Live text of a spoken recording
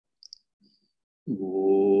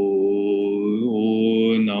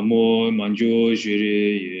Namo manjo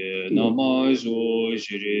shiri nama so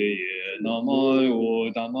shiri nama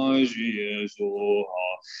dama shiri so ha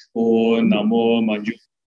namo manjo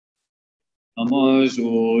nama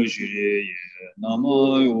so shiri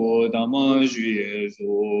nama dama shiri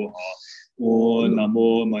so ha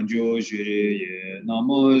namo manjo shiri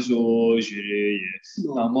nama so shiri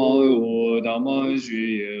nama dama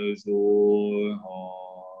shiri so ha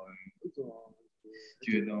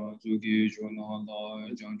Jidang Zuki Chuna La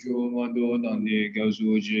Jiangchu Mando Nani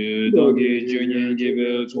Gasu Ji Dagi Jinyin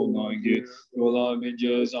Gibe Chunangi Rola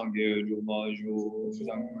Minje Sangi Ruma Ju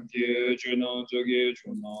Sangi Jidang Zuki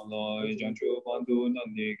Chuna La Jiangchu Mando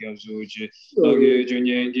Nani Gasu Ji Dagi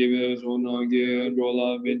Jinyin Gibe Chunangi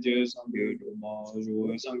Rola Minje Sangi Ruma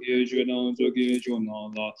Ju Sangi Jidang Zuki Chuna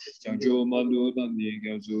La Jiangchu Mando Nani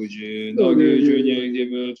Gasu Ji Dagi Jinyin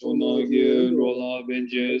Gibe Chunangi Rola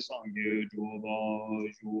Minje Sangi Ruma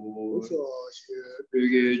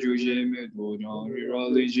Pege Juji Medo Jan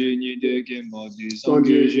Rali Jini de Kemadi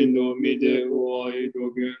Sange Shindo Mide Uai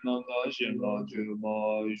Doge Nanda Shela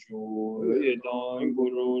Juba Shu Edan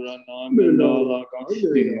Guru Rana Mendala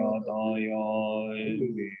Kakya Daya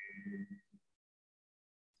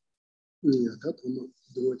Ya ta thoma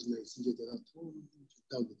do ji nai sin je da thom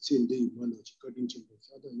ta bu chen de ma na chi ka din chen ba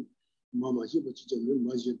sa da ma ma ji ba chi je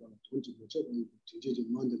ma je ba thom ji ba cha ba ji je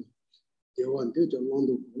ma de 대원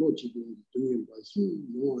대전왕도 고로 지금 등인 바시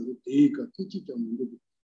노원의 대가 특지점 문제도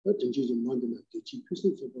어쩐지 좀 만드는 대치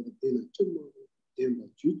표시서보다 되는 정말 된바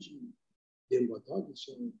주지 된바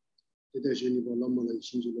다듯이 대대신이 발람만의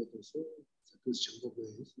신주로서 그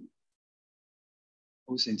정보를 했습니다.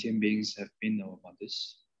 All sentient beings have been our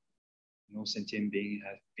mothers. No sentient being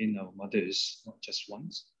have been our mothers not just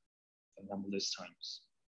once, but numberless times.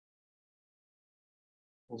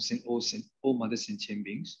 All mother sentient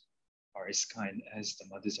beings are as kind as the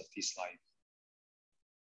mothers of this life.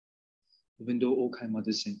 Even though all kind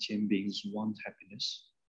mothers and sentient beings want happiness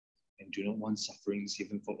and do not want sufferings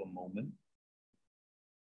even for a moment,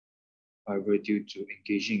 however, due to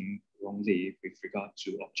engaging wrongly with regard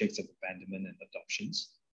to objects of abandonment and adoptions,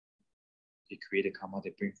 they create a karma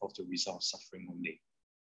that brings forth the result of suffering only.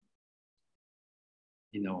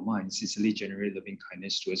 In our minds, sincerely generate loving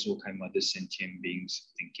kindness towards all kind mothers and sentient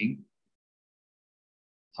beings, thinking,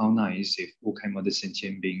 how nice if all kind mother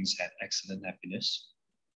sentient beings had excellent happiness.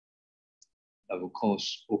 I will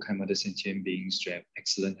cause all kind mother sentient beings to have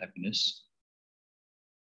excellent happiness.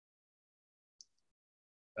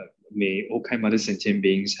 May all kind mother sentient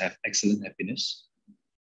beings have excellent happiness.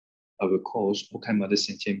 I will cause all kind mother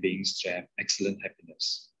sentient beings to have excellent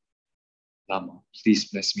happiness. Lama, please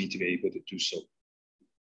bless me to be able to do so.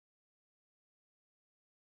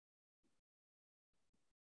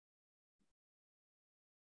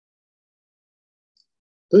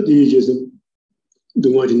 어디 이제서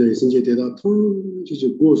동아리는 신제 대다 통 이제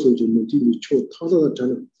고선 좀 뒤로 초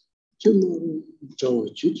타다잖아. 좀 저와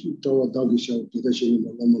주지 저와 다기셔 대다시는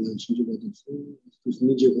만나면 신주가 됐어.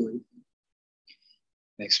 무슨 이제 뭐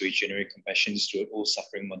Next, we generate compassion toward all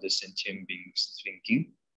suffering mother sentient beings,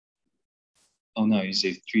 thinking, how nice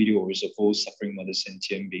if 3 doors of all suffering mother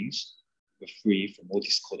sentient beings were free from all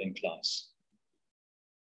discordant class.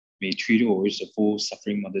 May 3 doors of all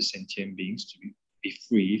suffering mother sentient beings to be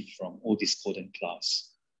free from all discordant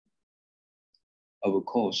class. I will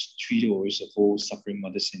cause 3 doors of all suffering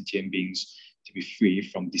mother sentient beings to be free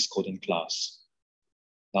from discordant class.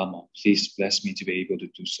 Lama, please bless me to be able to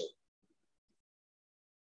do so.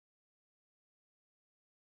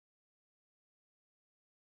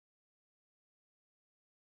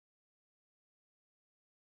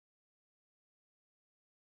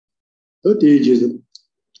 어디 이제서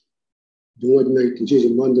동아리는 이제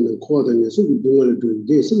만드는 코어다니서 동아리를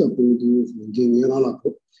되게 슬라분이 이제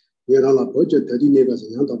내라라고 버저 대리 내가서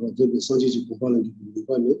한다고 저기 상지지 공부하는 게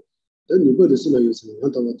이번에 더 니버도 쓰나요서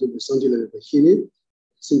한다고 저기 상지를 힘이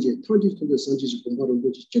신제 트랜지스터 상지지 공부하는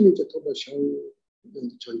거지 진짜 더 샤워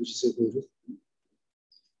전지세 공부.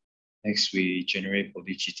 Next, we generate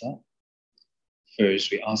bodhicitta.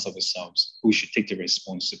 First, we ask ourselves who should take the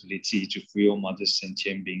responsibility to free all mother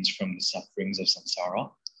sentient beings from the sufferings of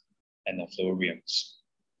samsara and of lower realms.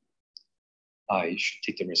 I should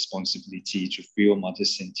take the responsibility to free all mother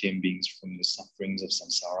sentient beings from the sufferings of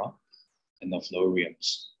samsara and of lower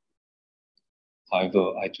realms.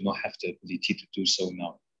 However, I do not have the ability to do so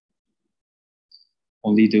now.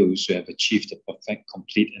 Only those who have achieved the perfect,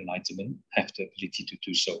 complete enlightenment have the ability to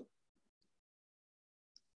do so.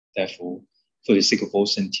 Therefore, for the sake of all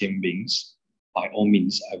sentient beings, by all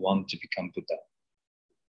means, I want to become Buddha.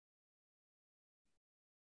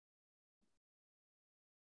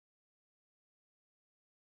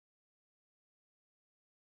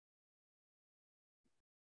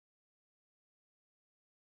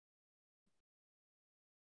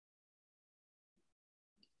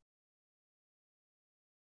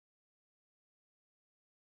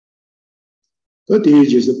 That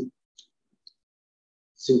is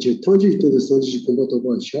since you told you the Sanji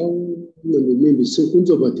Combato Shao, maybe second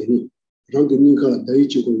of a day, Ranganika,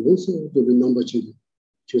 Daichi, also the number two,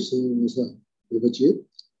 choosing the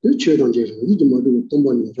the chair on Jerry, the Madu,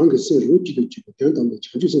 Tombani, Ranga said, Ruchi, the Chicken, and the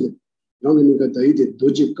changes of Ranganika Daidi,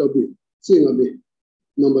 Doji Kabi, saying a bit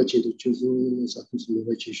number two, choosing Sakus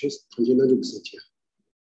negotiations, 29%.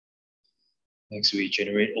 Next, we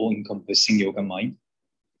generate all-encompassing yoga mind,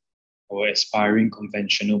 or aspiring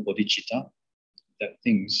conventional bodhicitta that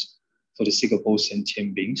thinks, for the sake of all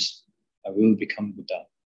sentient beings, I will become Buddha.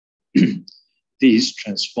 These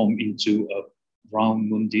transform into a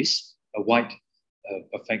round mundis, a white,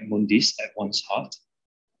 perfect mundis at one's heart.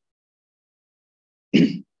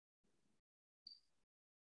 And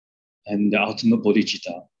the ultimate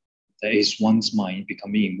bodhicitta, that is one's mind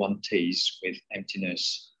becoming in one taste with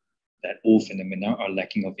emptiness, that all phenomena are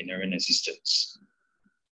lacking of inherent existence.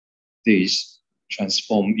 These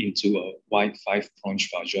transform into a white five-pronged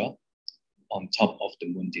vajra on top of the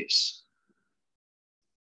mundis.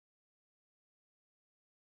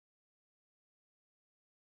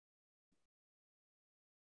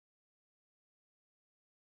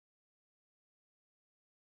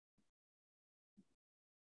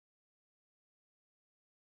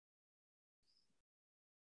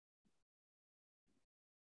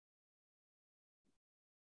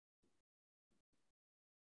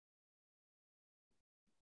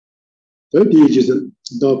 That is the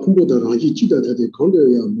Pumbo the Rangi Chida that they can't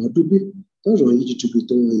do be, the Rangi to be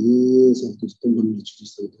done in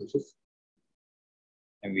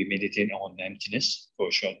And we meditate on emptiness for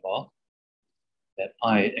a short while, that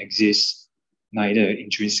I exist neither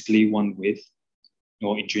intrinsically one with,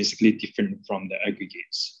 nor intrinsically different from the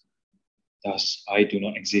aggregates. Thus, I do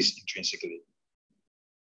not exist intrinsically.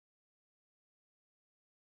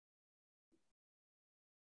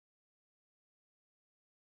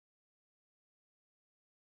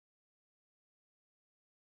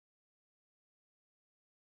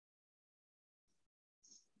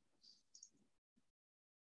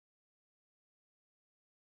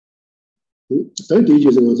 That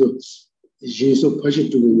is also Jesus Passion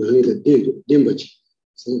to the Dembachi.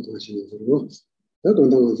 Sometimes in the world. That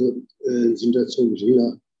can also in that song,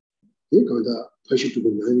 they can Passion to the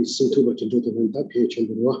man, sing to what you do to that page in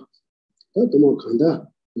the war. That the more Kanda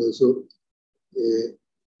also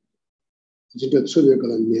Jinda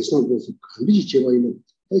Soviakala Nason goes can be Chevino.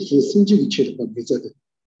 He's singing the chip of the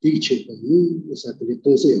big chip of me, is at the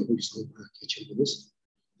don't say about some kitchen.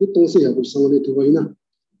 You don't say about someone to Vaina.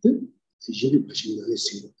 And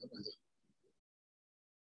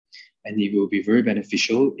it will be very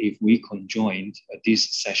beneficial if we conjoined these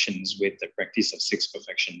sessions with the practice of 6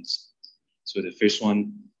 perfections. So the first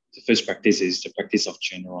practice is the practice of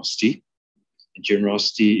generosity. And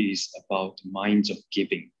generosity is about the mind of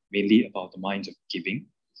giving, mainly about the mind of giving.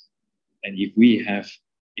 And if we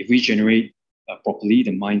generate properly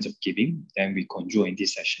the mind of giving, then we conjoin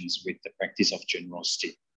these sessions with the practice of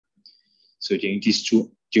generosity. So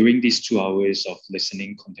during these 2 hours of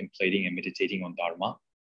listening, contemplating, and meditating on Dharma,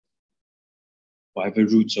 whatever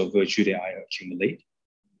roots of virtue that I accumulate,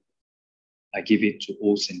 I give it to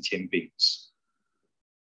all sentient beings.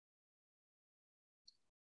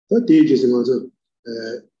 That is another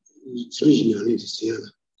Srinjani Siana.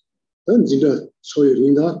 Then Zinda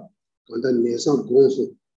Soyrinda, and then Nesan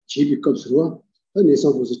Gonso, Chibi Kapsua, and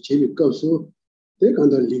Nesan was a Chibi Kapsu, they can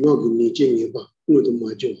then live out in Nijing, with the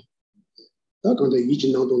Majo. That can the each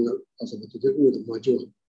not on as about the with Majo.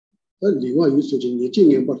 That Liva used to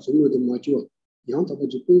Nijing and but with the Majo. Young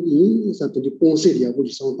Tabaji is at the Ponce,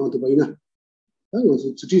 which is on Tanta Baina. That was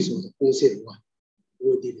the tradition of the Ponce.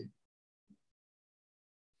 What did it?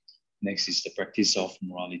 Next is the practice of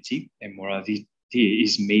morality. And morality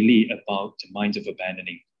is mainly about the mind of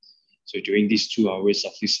abandoning. So during these 2 hours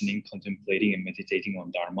of listening, contemplating, and meditating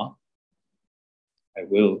on Dharma, I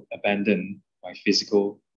will abandon my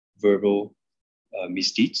physical, verbal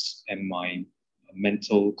misdeeds and my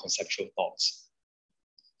mental, conceptual thoughts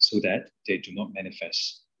so that they do not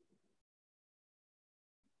manifest.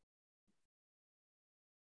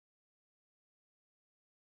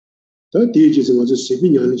 That is another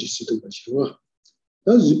Sibian system.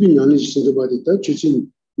 That's the Binan system about it. That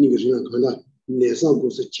choosing Nigerian Kanda, Nesan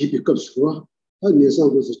goes a cheap cupsua, and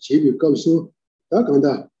Nesan goes a cheap cupsu, that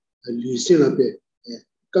Kanda, and Lucina Bay,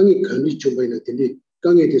 Gangi Kandi Chuba in the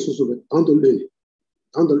Gangi de Susu, Tando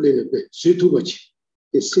Lane, Situbach,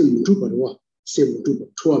 the same Mutuba, same Mutuba,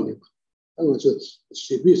 Tualeba. And also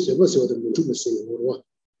Sibi Sebas or the Mutuba Sing or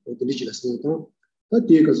the Ligilas Montan. That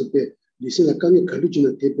day goes a bit. Listen, I can't encourage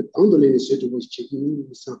you to tape it on the lane set was checking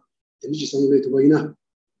some. The Ligisan way to Vaina.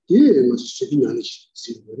 The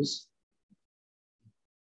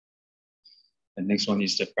next one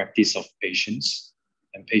is the practice of patience.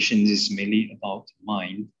 And patience is mainly about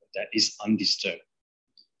mind that is undisturbed.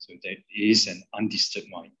 So there is an undisturbed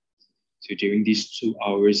mind. So during these 2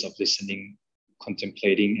 hours of listening,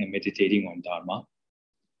 contemplating, and meditating on Dharma,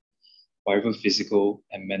 whatever physical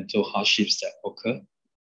and mental hardships that occur,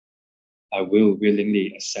 I will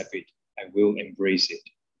willingly accept it. I will embrace it.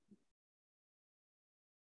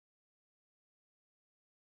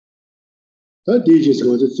 That is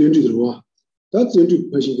what the theory is. That's the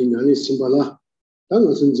question in any symbol.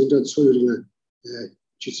 That's in the soil.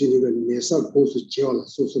 Choosing the Nesa goes to jail,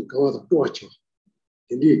 so go out the torture.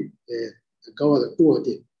 Indeed, go out the door.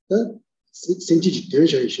 That since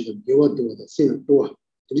tension should give out the same door.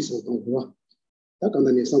 This is not that on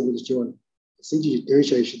the Nesa goes to jail. Since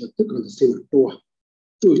tension should take on the same door.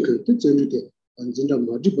 To it, it's only and then the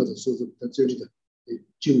multiple source of that theory.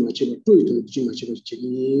 Jim Machina, do it to Jim Machina,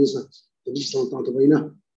 Chinese, and this is not the way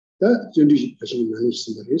now. That theory person managed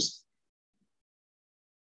symbols.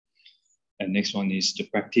 And next one is the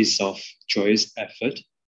practice of joyous effort.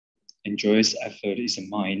 And joyous effort is a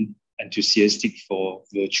mind enthusiastic for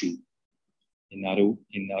virtue. Another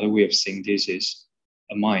way of saying this is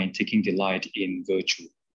a mind taking delight in virtue.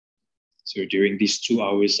 So during these 2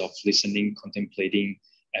 hours of listening, contemplating,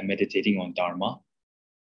 and meditating on Dharma,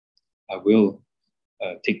 I will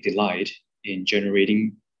take delight in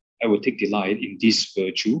this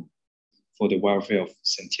virtue for the welfare of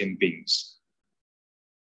sentient beings.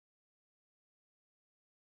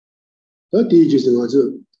 That is what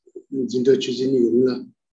the choosing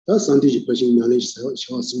you. That's something pushing knowledge. That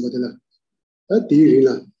is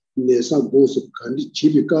Nesa goes to Kandi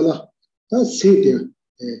Chibicala. That's it.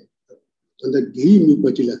 And the game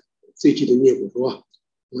particular, say to the neighbor.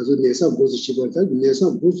 Was a Nesa goes to Chibata,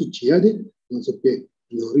 Nesa goes to Chiade, was a pay.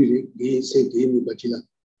 No, really, gay say game particular.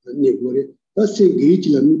 Neighbor. That's a gate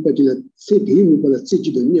in particular, say game, but say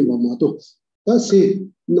to the neighbor motto. That's it.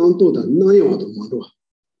 None to the Naya the motto.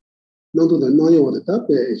 None to the Naya or the tap,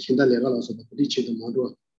 Shinda Legalas of the Padichi the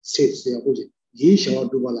motto, says the Abuji. Ye shall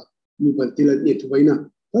do Bala, Nupatilla need to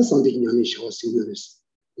Vaina. That's something in our singers.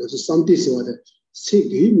 There's something so that say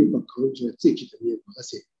give me back to take it to me. I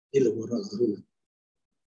say,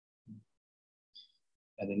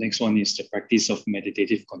 and the next one is the practice of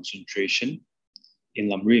meditative concentration. In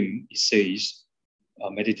Lamrim, it says,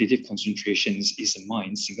 meditative concentration is a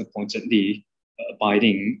mind single-pointedly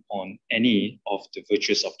abiding on any of the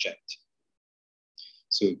virtuous object.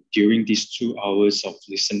 So during these 2 hours of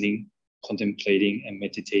listening, contemplating, and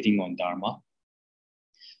meditating on Dharma,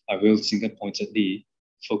 I will single-pointedly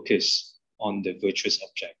focus on the virtuous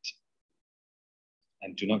object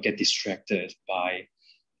and do not get distracted by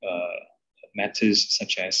matters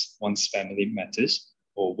such as one's family matters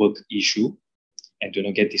or work issue, and do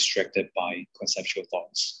not get distracted by conceptual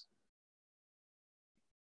thoughts.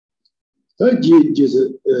 That is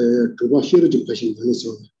to what here to question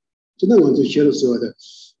Venezuela. So now want to share the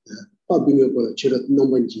Babing about Chirat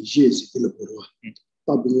number years in the Purua.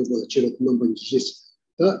 Babing about Chirat number years.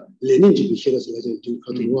 The Lenin shares legend to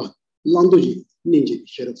Katua, Landoji, Ninja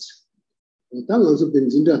shares. That also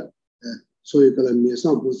been in the so you can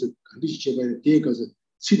Nesa was a condition by the take as a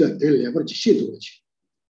Sida del Lever shit to watch.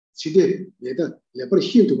 Sida, later, Lever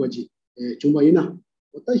shit to watch Chumbaina.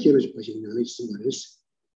 What I hear is pushing knowledge.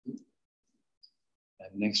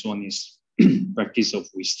 And next one is practice of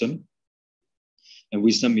wisdom. And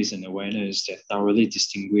wisdom is an awareness that thoroughly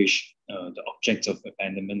distinguish the object of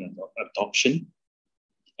abandonment and adoption,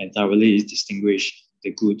 and thoroughly distinguish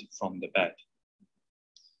the good from the bad.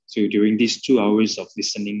 So during these 2 hours of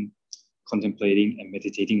listening, contemplating, and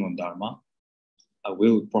meditating on Dharma, I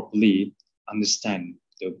will properly understand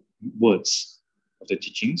the words of the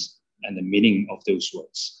teachings and the meaning of those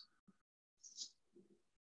words.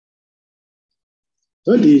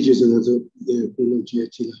 That is another Punam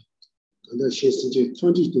and that she is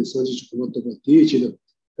 20 to 30 to what about the age of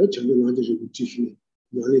the children under the teaching.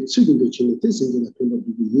 You only children the children, this is the Puma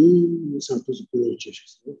be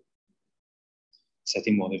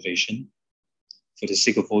Setting motivation. For the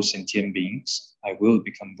sake of all sentient beings, I will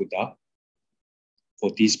become Buddha.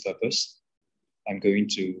 For this purpose, I'm going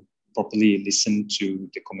to properly listen to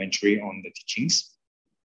the commentary on the teachings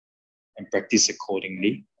and practice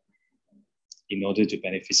accordingly in order to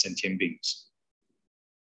benefit sentient beings.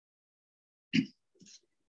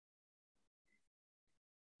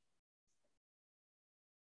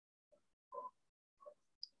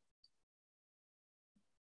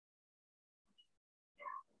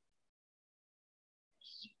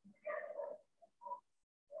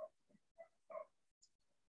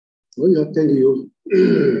 Oh, yeah, thank you.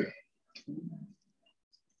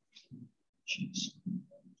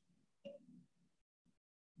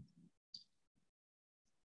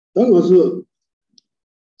 That was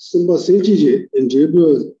some sensitive and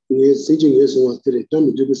dribble is sitting here, so was the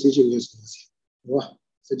dumb dribble sitting here. Wow,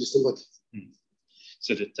 such a somebody.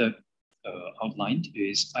 So the third outline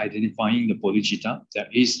is identifying the bodhicitta that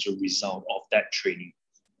is the result of that training.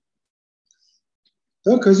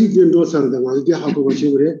 Because he didn't do something, I did have to watch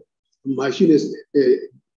it. Machine is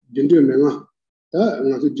ginger manga. That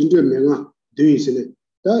was a ginger manga doing it.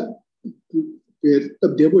 That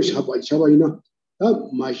the devil Shabaina, that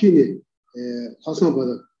machine Hassan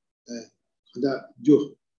Bada, that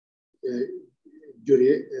Joe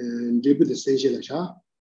Jury and David Essential Sha,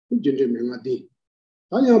 ginger manga day.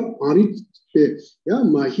 I am Parit, ya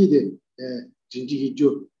Mahide, Jinji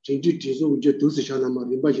Jo, Jinji Tizo, Jetus Shanama,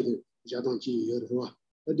 Rimbaji, Jadanchi, Yerwa,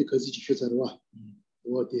 that the Kazi Shusarwa,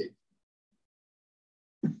 what day.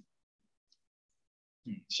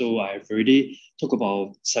 So I've already talked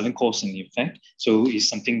about 7 cause and effect. So it's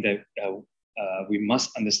something that we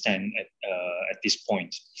must understand at this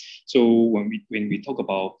point. So when we talk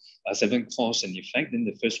about 7 cause and effect, then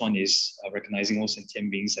the first one is recognizing all sentient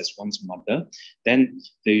beings as one's mother. Then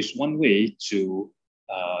there is one way to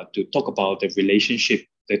talk about the relationship,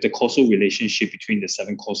 the causal relationship between the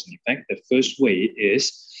 7 cause and effect. The first way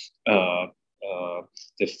is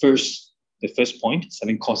the first point,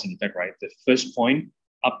 7 cause and effect, right? The first point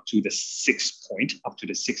up to the 6th point,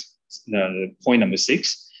 point number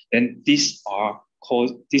 6. Then these are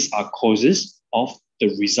causes of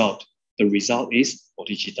the result. The result is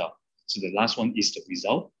bodhicitta. So the last one is the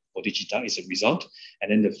result. Bodhicitta is a result.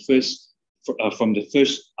 And then the first, from the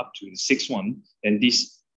first up to the 6th one, then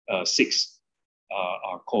these 6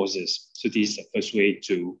 are causes. So this is the first way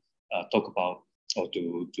to talk about, or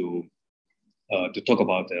to talk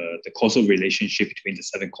about the causal relationship between the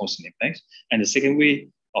 7 cause and effects. And the second way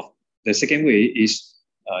is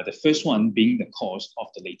the first one being the cause of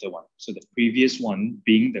the later one. So the previous one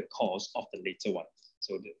being the cause of the later one.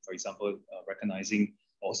 So for example, recognizing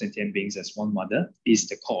all sentient beings as one mother is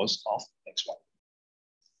the cause of the next one.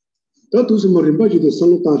 That was my rebuttal to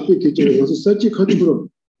some of the such a category.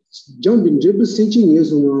 Jumping Jeb Sitching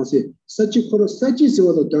is on such a for such is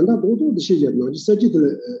what the Ganda Bodo decision, not such a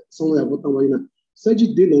somewhere about Tawina. Such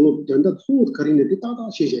a dinner of Ganda food carrying the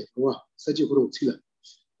Tata Shea, such a for Tilla.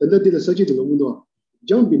 And that did a such a window.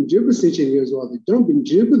 Jumping Jeb Sitching is what the jumping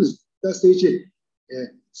Jeb that stage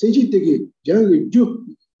Sitching Tiki, Jangi Ju,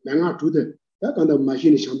 Manga to the that kind of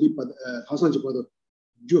machine shall be Hassan Jabado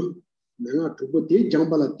Ju, Manga to put the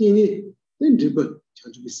Jambala Tini, then Jibber,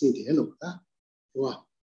 shall be seen hello. Wow.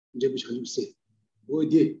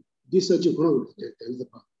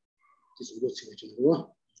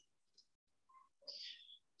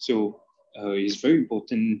 So it's very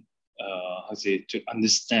important to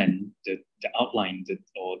understand the outline, the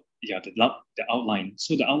outline.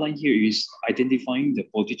 So the outline here is identifying the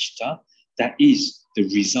bodhicitta that is the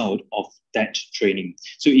result of that training.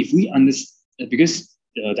 So if we understand, because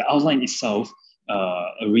the outline itself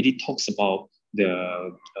already talks about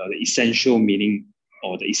the essential meaning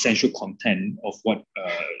or the essential content of what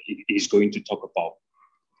it is going to talk about.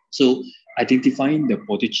 So identifying the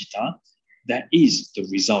bodhicitta that is the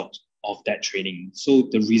result of that training. So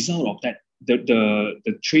the result of that,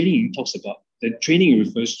 the training talks about, the training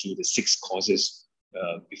refers to the 6 causes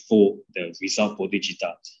before the result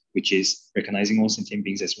bodhicitta, which is recognizing all sentient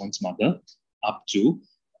beings as one's mother, up to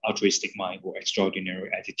altruistic mind or extraordinary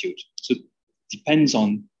attitude. So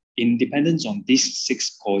independence on these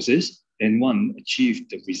 6 causes, then one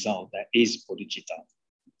achieved the result that is bodhicitta.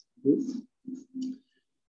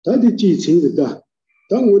 That is the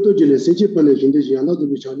Tang would do the Sage Panation, another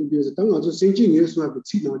which I do is Tang also Sage years to have a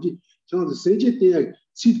seat on the Sage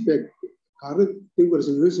seat back, current fingers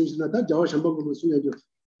and research that Josh and Bob was soon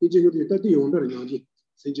teaching you that the owner in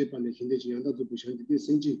Sage Panation, another which I did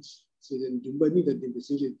Sage, and do money that in the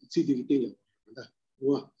Sage city thing.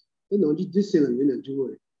 Then only this and then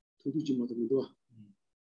do to do Jim.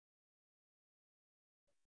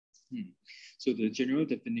 So the general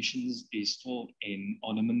definitions is taught in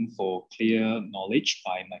Ornament for Clear Knowledge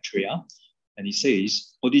by Maitreya. And he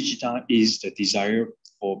says, bodhicitta is the desire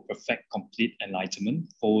for perfect, complete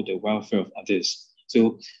enlightenment for the welfare of others.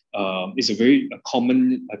 So it's a very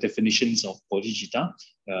common definitions of bodhicitta.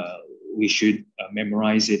 We should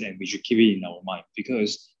memorize it and we should keep it in our mind,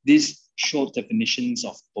 because these short definitions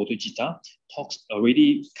of bodhicitta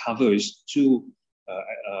already covers the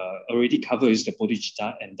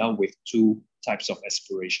bodhicitta endowed with 2 types of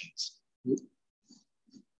aspirations.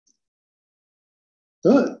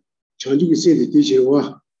 Changi said the teacher,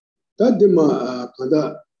 다데마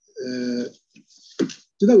간다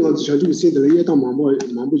지난 가서 저기 세들 예당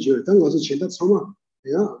망보지요. 당 가서 전다 참아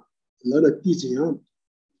야 나라 디지야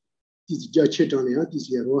디지자 체장이야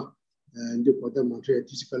디지야로 이제 보다 마트에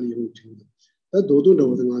디지털이 용증 다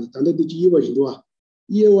도도도 가서 단다 디지 이와지도와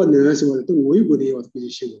이와 내에서 또 모이고네 와 디지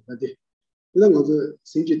시고 다데 지난 가서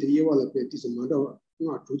생제들 이와라 때 디지 만다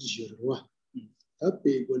나 조지시요 와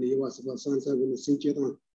앞에고네 와서 산사고네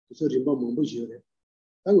생제당 그래서 림바 망보지요.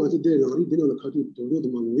 당 가서 데랑 이들로 가지고 도도도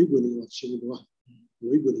모이고네 와 시고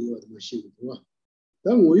모이고네 와 시고 와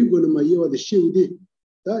당 모이고네 마 이와도 시우디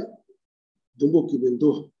다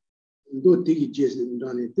동복기ben도 ndo tegi jesu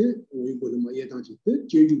ndane te oi ko ma yedan chi te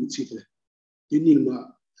jeju bu chi te dinin ma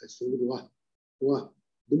so wa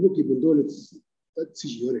dumbo ki bendo le ta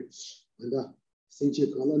chi yore anda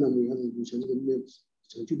senche kala na me han bu chen me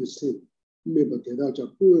chanju de se me ba te da cha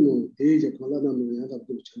ko no de je kala na me ya da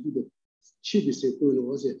bu chanju de chi de se ko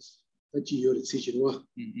no se ta chi yore chi chi wa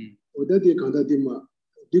o da de kan da de ma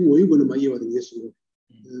de oi ko ma yewa de yesu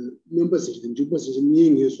member se de ju ba se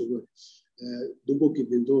ni yesu dumboki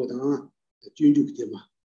bendo da junjuk tema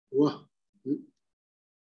wa.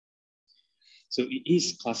 So it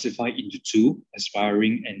is classified into two,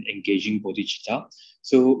 aspiring and engaging bodhicitta.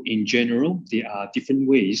 So in general, there are different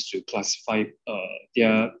ways to classify.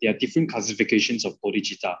 There are different classifications of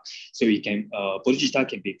bodhicitta. So it can bodhicitta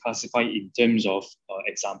can be classified in terms of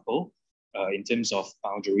example, in terms of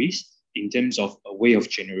boundaries, in terms of a way of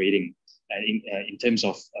generating, and in terms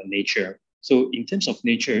of nature. So in terms of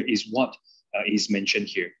nature is what is mentioned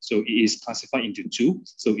here. So it is classified into two.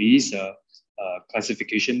 So it is a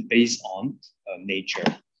classification based on nature.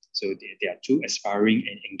 So there are two, aspiring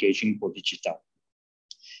and engaging bodhicitta.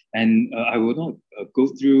 And I will not go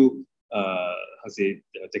through the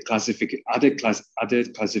other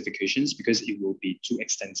classifications because it will be too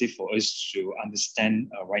extensive for us to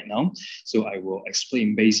understand right now. So I will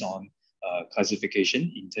explain based on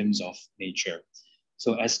classification in terms of nature.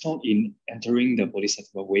 So as taught in Entering the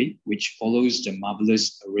Bodhisattva Way, which follows the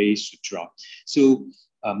Marvelous Array Sutra. So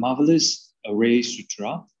Marvelous Array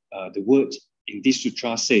Sutra, the word in this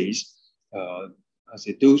sutra says,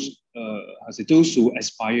 those who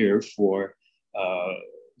aspire for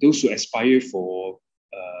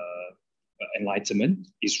enlightenment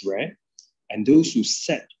is rare, and those who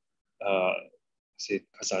set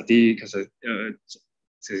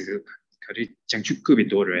장축급이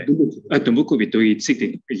도래. 등급급이 도이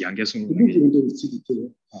식대 양계성. 등급급이 식대.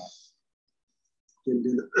 근데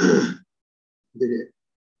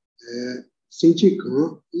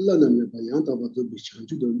생치가 라나면 바양다바도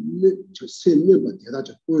비창주도 저 세면바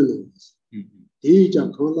대다적 보이는 거지.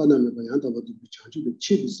 대자 강라나면 바양다바도 비창주도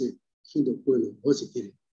치비세 힘도 보이는 것이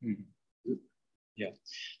돼. Yeah.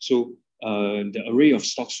 So the Array of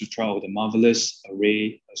Stock Sutra, or the Marvelous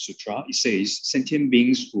Array Sutra, it says sentient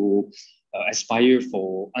beings who aspire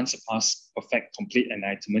for unsurpassed, perfect, complete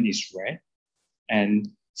enlightenment is rare, and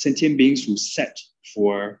sentient beings who set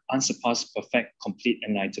for unsurpassed, perfect, complete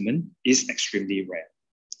enlightenment is extremely rare.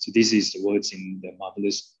 So this is the words in the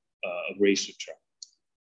Marvelous Array Sutra.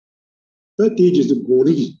 That is the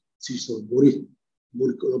Gori, so Gori,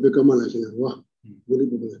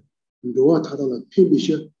 Doa Tadala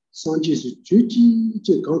Pimbisha, Sanchez, Juji,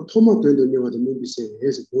 Toma Tender Neva, the movie say,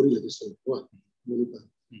 yes, Gori at the same.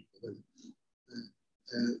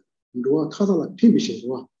 Doa Tadala Pimbisha,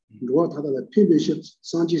 Doa Tadala Pimbisha,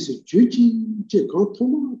 Sanchez, Juji,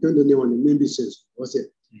 Toma Tender Neva, the movie says, was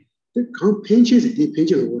it? The can't pinch it, they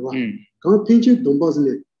pinch it over. Can't pinch it, don't buzz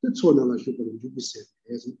it. That's one of the sugar and you be said.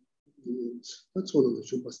 That's one of the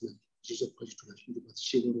sugar. Jesus Christ to the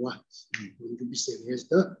sugar. When you be said, yes,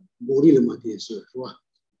 the Borilla Matia, sir.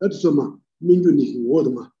 That's some Minuni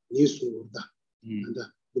Wardma, yes, or that. And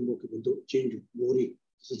the book will change Mori.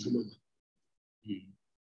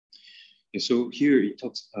 So here it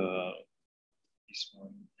talks this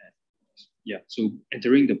one. Yeah, so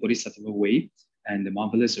Entering the Bodhisattva Way and the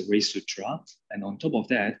Marvelous Array Sutra, and on top of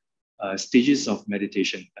that, stages of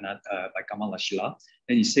meditation by Kamalashila.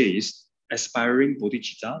 Then he says, aspiring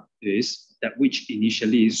bodhicitta is that which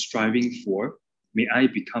initially is striving for, may I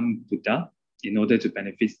become Buddha in order to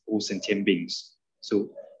benefit all sentient beings. So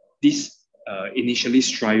this initially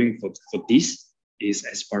striving for this is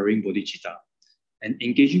aspiring bodhicitta. And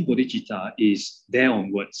engaging bodhicitta is there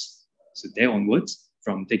onwards. So there onwards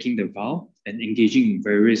from taking the vow and engaging in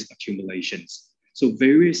various accumulations. So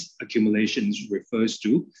various accumulations refers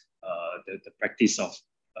to the practice of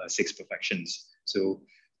six perfections. So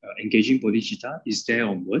engaging bodhicitta is there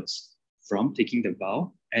onwards from taking the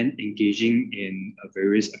vow and engaging in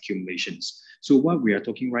various accumulations. So what we are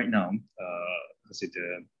talking right now,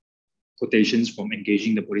 quotations from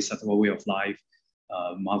Engaging the Bodhisattva Way of Life,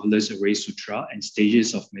 Marvelous Array Sutra, and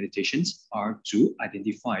Stages of Meditations are to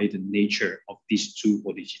identify the nature of these two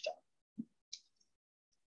bodhicitta.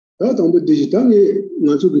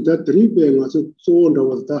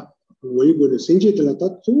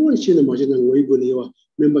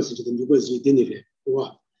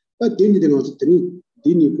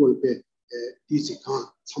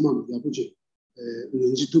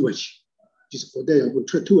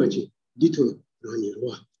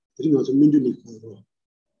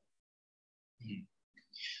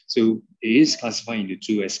 So it is classified into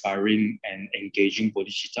two, aspiring and engaging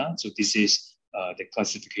bodhicitta. So this is the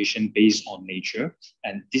classification based on nature,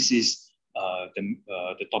 and this is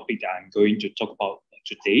the topic that I'm going to talk about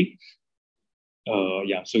today.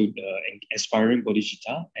 Aspiring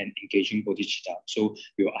bodhicitta and engaging bodhicitta. So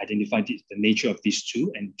we'll identify the nature of these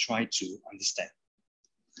two and try to understand.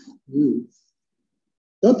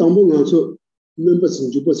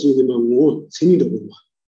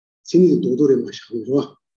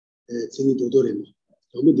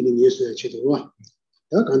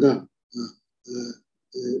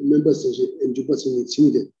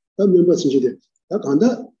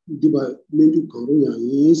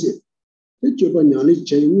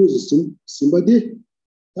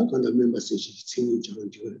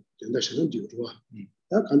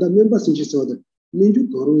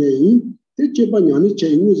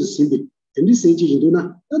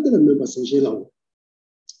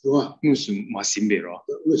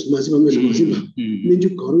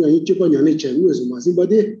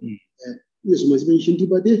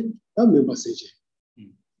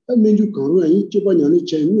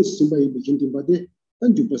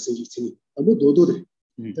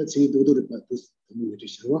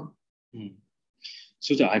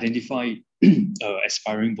 So to identify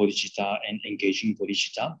aspiring bodhicitta and engaging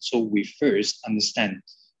bodhicitta, so we first understand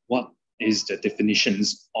what is the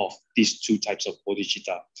definitions of these two types of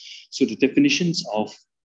bodhicitta. So the definitions of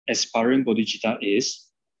aspiring bodhicitta is,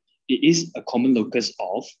 it is a common locus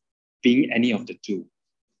of being any of the two,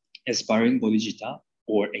 aspiring bodhicitta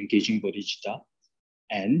or engaging bodhicitta,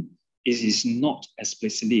 and it is not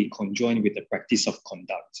explicitly conjoined with the practice of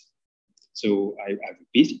conduct. So I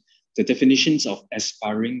repeat, the definitions of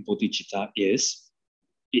aspiring bodhicitta is,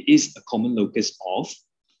 it is a common locus of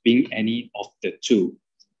being any of the two,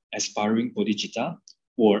 aspiring bodhicitta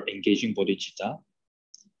or engaging bodhicitta,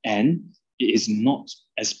 and it is not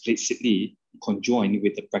explicitly conjoined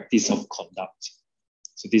with the practice of conduct.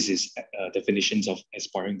 So this is definitions of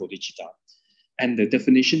aspiring bodhicitta. And the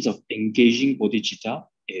definitions of engaging bodhicitta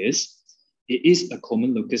is, it is a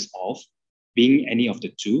common locus of being any of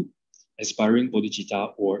the two, aspiring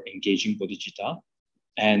bodhicitta or engaging bodhicitta,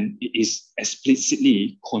 and it is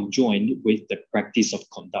explicitly conjoined with the practice of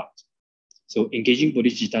conduct. So engaging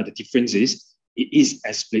bodhicitta, the difference is, it is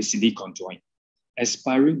explicitly conjoined.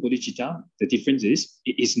 Aspiring bodhicitta, the difference is,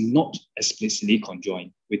 it is not explicitly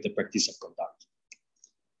conjoined with the practice of conduct.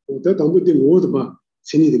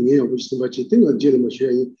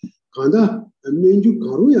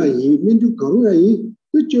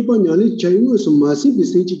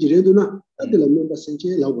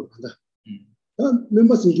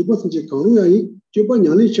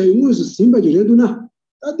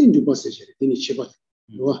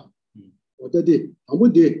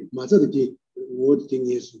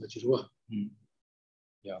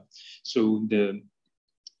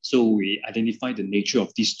 So we identify the nature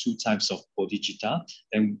of these two types of bodhicitta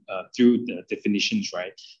and through the definitions,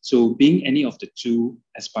 right? So being any of the two,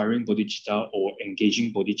 aspiring bodhicitta or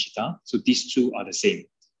engaging bodhicitta, so these two are the same.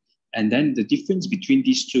 And then the difference between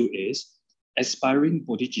these two is, aspiring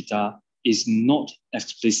bodhicitta is not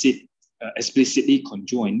explicitly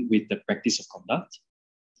conjoined with the practice of conduct,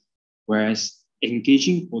 whereas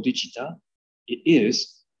engaging bodhicitta, it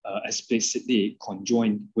is explicitly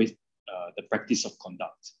conjoined with the practice of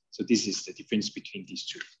conduct. So this is the difference between these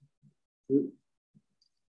two.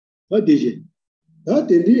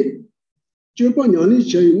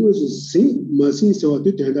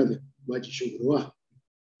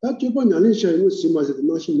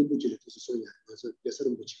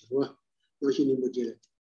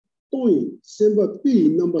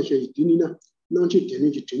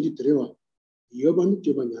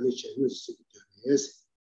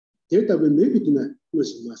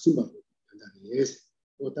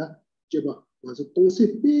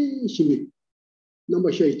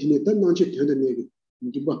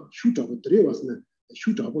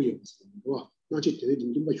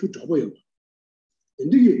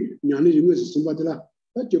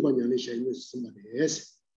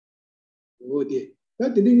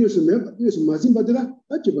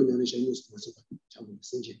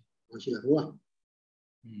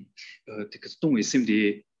 这个动为什么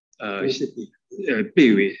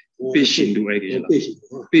背位背行度来嘅啦？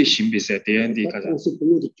背行比赛第二啲噶咋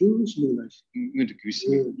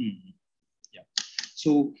？Yeah.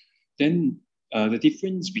 So then the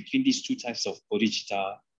difference between these two types of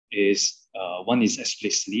bodhicitta is one is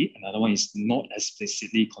explicitly, another one is not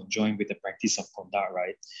explicitly conjoined with the practice of conduct,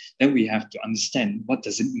 right? Then we have to understand what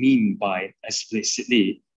does it mean by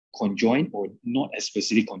explicitly conjoined or not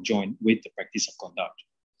explicitly conjoined with the practice of conduct.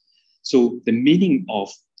 So the meaning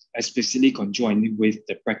of explicitly conjoined with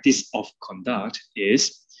the practice of conduct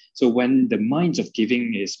is, so when the mind of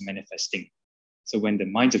giving is manifesting, so when the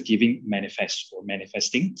mind of giving manifests or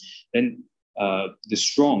manifesting, then the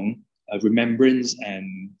strong remembrance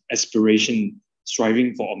and aspiration,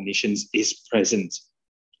 striving for omniscience is present.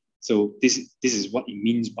 So this is what it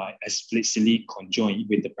means by explicitly conjoined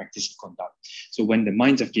with the practice of conduct. So when the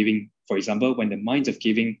mind of giving, for example, when the mind of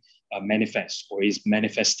giving manifests or is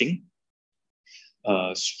manifesting,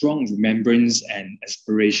 strong remembrance and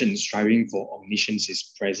aspiration, striving for omniscience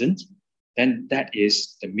is present, then that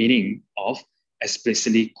is the meaning of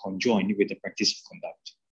explicitly conjoined with the practice of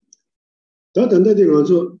conduct.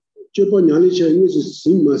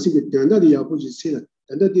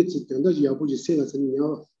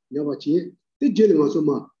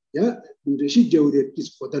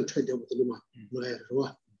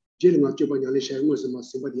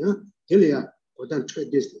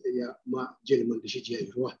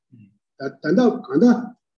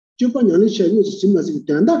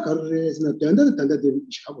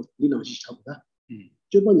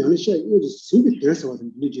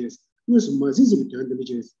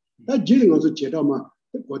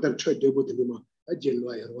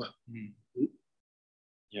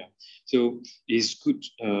 Yeah, so it's good.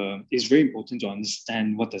 It's very important to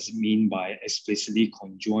understand what does it mean by explicitly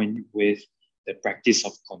conjoined with the practice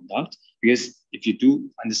of conduct. Because if you do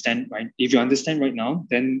understand, right, if you understand right now,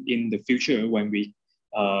 then in the future when we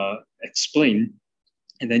explain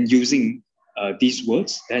and then using these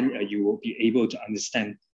words, then you will be able to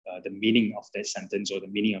understand the meaning of that sentence or the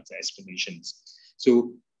meaning of the explanations.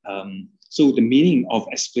 So the meaning of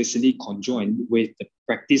explicitly conjoined with the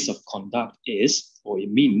practice of conduct is, or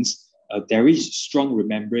it means, there is strong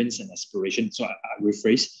remembrance and aspiration. So I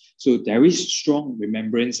rephrase. So there is strong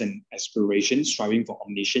remembrance and aspiration, striving for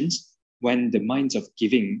omniscience, when the minds of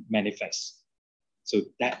giving manifests. So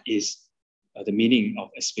that is the meaning of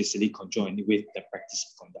explicitly conjoined with the practice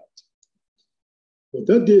of conduct.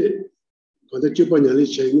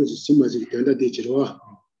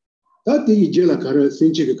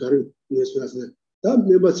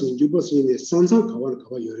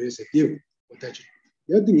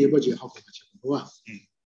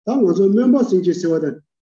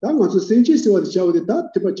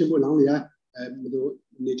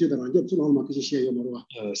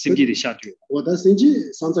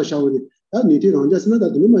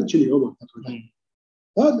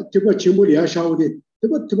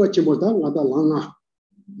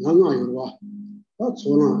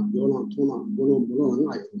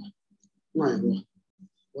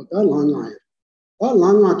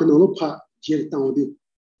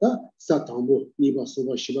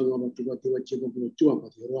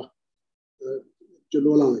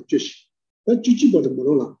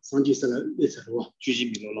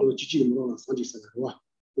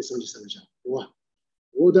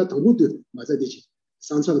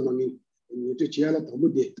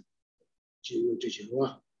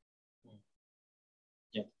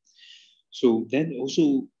 Yeah. So then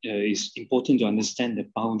also it's important to understand the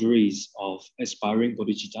boundaries of aspiring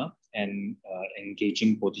bodhicitta and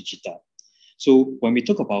engaging bodhicitta. So when we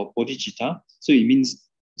talk about bodhicitta, so it means,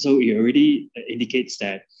 so it already indicates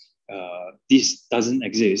that this doesn't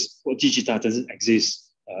exist, bodhicitta doesn't exist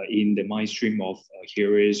in the mind stream of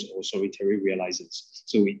hearers or solitary realizers.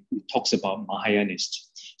 So it talks about Mahayanists.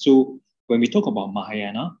 So when we talk about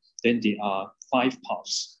Mahayana, then there are 5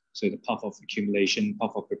 paths. So the path of accumulation,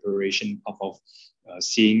 path of preparation, path of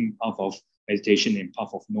seeing, path of meditation, and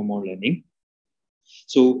path of no more learning.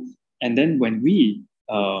 So, and then when we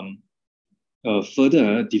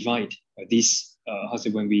further divide this,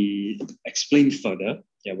 when we explain further,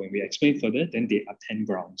 then there are 10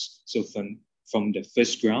 grounds. So from the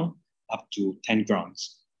first ground up to 10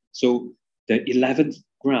 grounds. So the 11th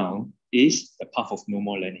ground is the path of no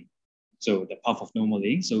more learning. So the path of no more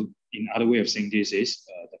learning. So in other way of saying this is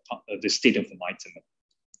the state of enlightenment.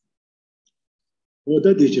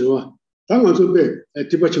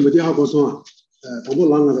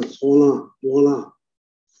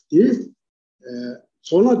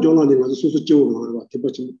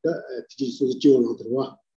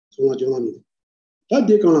 다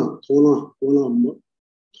대가나 토나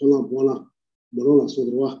모로나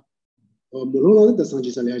소들와 모로나의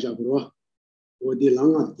상지사 내자부와 어디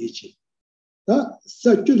랑아 되지 다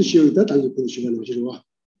사주를 시험다 당기 본 시간 오시로와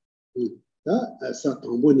다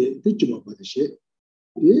사통보니 뜻좀 받으시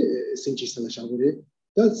이 생지사 샤고레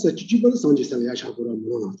다 사주집을 상지사 내자부라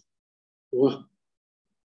모로나 와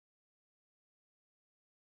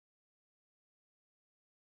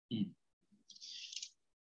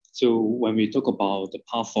So when we talk about the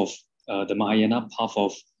path of the Mahayana path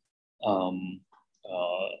of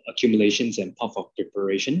accumulations and path of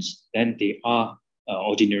preparations, then they are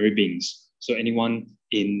ordinary beings. So anyone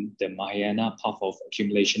in the Mahayana path of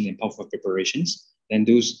accumulation and path of preparations, then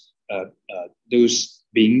those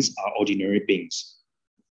beings are ordinary beings.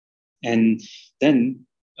 And then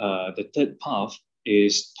the third path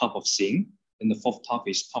is path of seeing, and the fourth path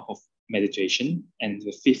is path of meditation, and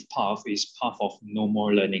the fifth path is path of no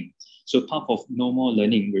more learning. So path of no more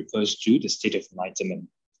learning refers to the state of enlightenment.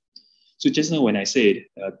 So just now when I said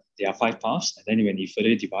there are 5 paths, and then when you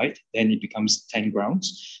further divide, then it becomes 10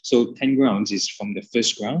 grounds. So 10 grounds is from the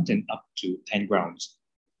first ground and up to 10 grounds.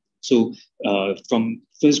 So from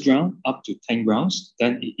first ground up to 10 grounds,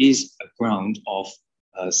 then it is a ground of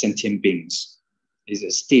sentient beings. It's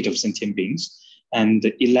a state of sentient beings. And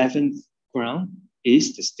the 11th ground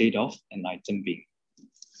is the state of enlightened being.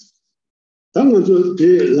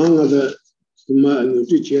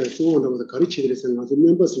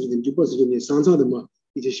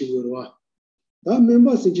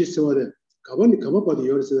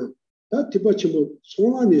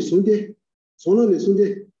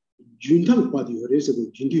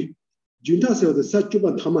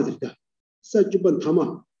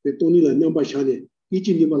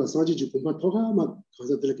 이진이발라 사지지 공파 토하마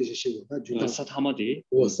가자들게 시시고 다 준다 사타마디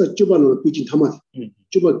사주반으로 끼진 타마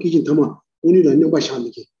주바 끼진 타마 오늘은 명바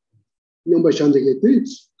샤미게 돼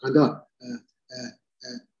간다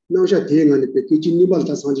나오샤 대행하는 때 끼진이발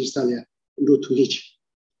다 사지 살이야 로 투히치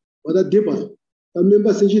와다 대바 다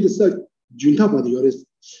멤버 세지도 사 준타 바디 요레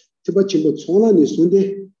티바 친구 총란이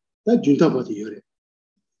순데 다 준타 바디 요레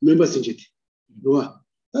멤버 세지티 로아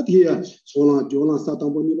다 뒤야 총란 조란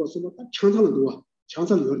사당보니 봐서 다 창상을 도와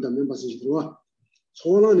창살 열다 멤버스 들어와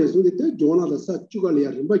소나네 손데 때 조나다 사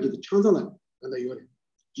쭈갈이야 림바기도 창살아 간다 요래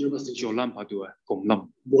멤버스 조란 바두아 곰람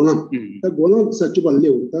고람 다 고람 사 쭈발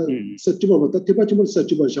레오 다 사쭈바다 티바쭈발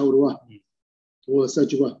사쭈발 샤오로와 오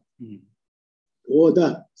사쭈바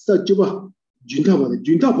오다 사쭈바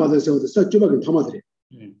준타 받아서 사쭈바게 담아들이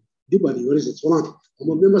디바디 요래서 소나한테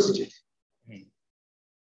어머 멤버스 제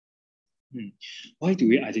Why do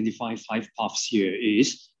we identify 5 paths here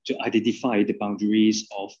is to identify the boundaries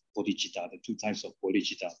of bodhicitta, the 2 types of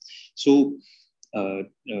bodhicitta. So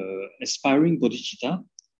aspiring bodhicitta,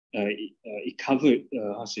 it covered,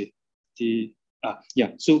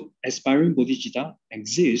 so aspiring bodhicitta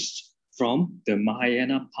exists from the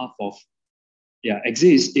Mahayana path of,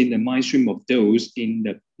 exists in the mind stream of those in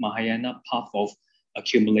the Mahayana path of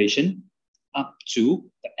accumulation up to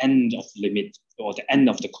the end of limit or the end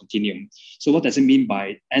of the continuum. So what does it mean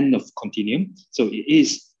by end of continuum? So it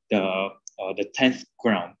is the 10th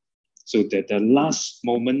ground. So the last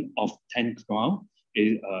moment of 10th ground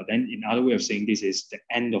is then in other way of saying this is the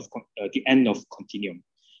end of continuum.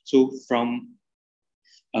 So from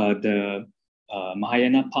the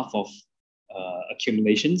Mahayana path of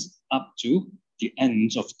accumulations up to the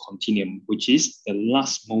end of continuum, which is the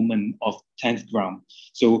last moment of 10th ground.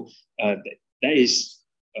 So that is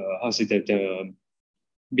the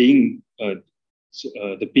being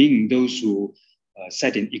those who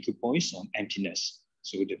set in equipoise on emptiness.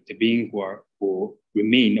 So the being who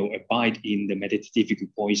remain or abide in the meditative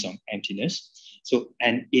equipoise on emptiness. So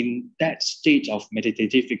and in that state of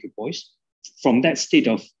meditative equipoise, from that state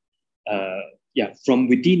of from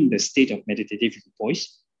within the state of meditative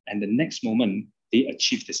equipoise, and the next moment they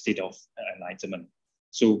achieve the state of enlightenment.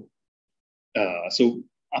 So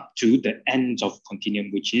up to the end of continuum,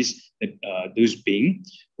 which is those beings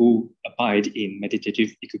who abide in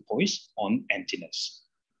meditative equipoise on emptiness.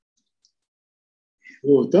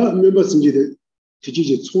 다 멤버스인지데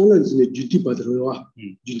지지지 총란진의 주디 받으러와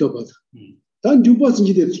주도 받아. 단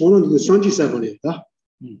주버스인지데 총란진의 상지사 버려다.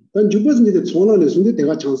 단 주버스인지데 총란의 순데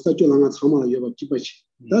내가 장사 쫄랑아 참아라 여봐 기빠치.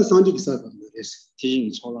 다 상지기사 버려서.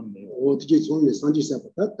 지진이 총란네. 어떻게 총란의 상지사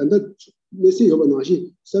받다. 단다 메시 여봐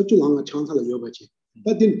나시 사쫄랑아 창사라 여봐지.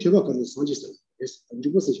 다 된 제가 가는 상지사. 그래서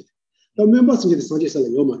주버스인지데. 다 멤버스인지데 상지사라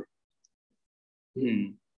여마래.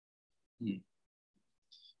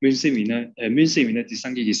 문세미는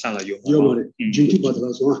디상기기 살아요. 요마래. 준티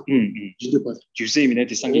받으라서. 준티 받. 주세미는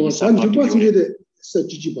디상기기 살아요. 산주버스인지데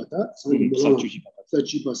사주지 받아. 산주지 받아.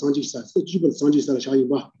 Sajiba Sanjisa, Sajiba Sanjisa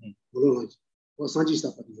Shaiba, Bolonaj, or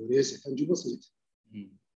Sanjisa, but Juba.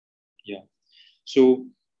 Yeah. So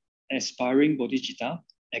aspiring bodhicitta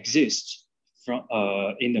exists from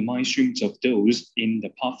in the mind streams of those in the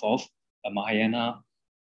path of Mahayana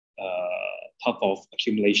path of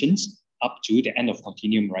accumulations up to the end of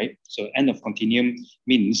continuum, right? So end of continuum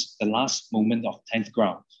means the last moment of 10th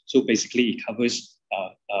ground. So basically it covers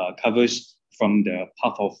from the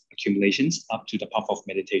path of accumulations up to the path of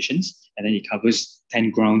meditations, and then it covers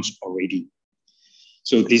 10 grounds already.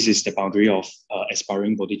 So this is the boundary of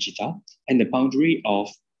aspiring bodhicitta, and the boundary of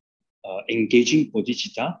engaging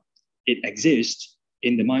bodhicitta. It exists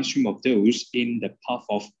in the mind stream of those in the path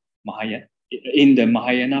of Mahayana, in the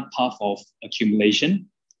Mahayana path of accumulation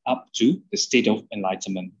up to the state of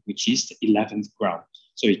enlightenment, which is the 11th ground.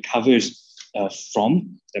 So it covers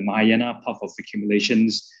from the Mahayana path of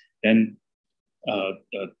accumulations, then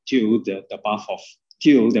till the path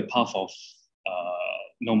of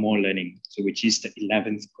no more learning, so which is the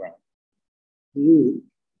 11th ground.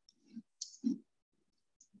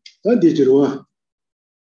 That is true.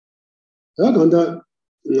 That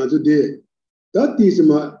is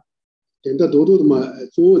my tenda dodo ma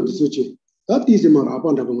so disuchi. That is my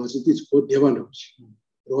abanda ma this code devanda.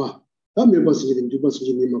 Roa. That members in the Jubas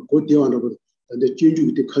in my code devanda. And the change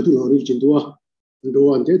with the Kadu origin doa.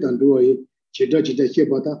 Do and dead and do a cheda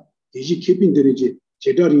shebata. Is he keeping the energy?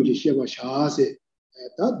 Cheda in the sheba shase.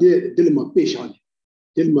 That de dilma patient.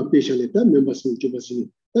 Dilma patient. That members in Jubas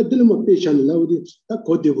in that dilma patient loud. That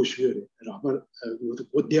code devotion. Rabber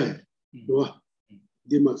code there. Roa.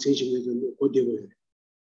 So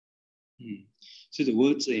the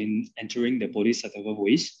words in entering the bodhisattva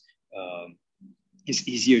ways is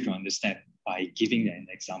easier to understand by giving an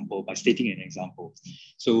example, by stating an example.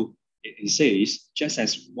 So it says, just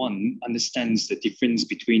as one understands the difference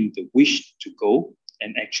between the wish to go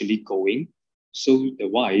and actually going, so the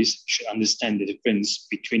wise should understand the difference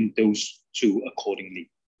between those two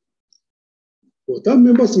accordingly.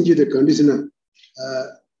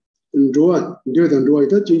 Ndoa ndio ndoa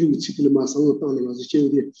ita jinju chikile masang tang na se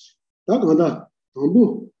chengdi ta kanda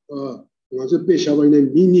ambu ngaze pe shawa ne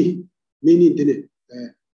mini dine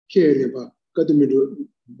ke le ba kadmi do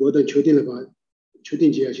boda chodin le ba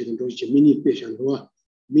chodin ji ya shi ndo chi mini pe shan doa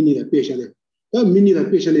mini la pe shan ta mini la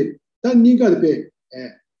pe shan ta ninga de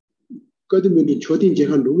kadmi do chodin ji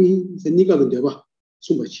han ruwi se ninga de ba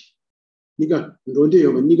sumbachi niga ronde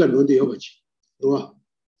yo ba niga ronde yo ba chi doa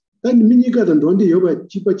단 미니가 런데 여바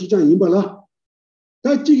지장 임발라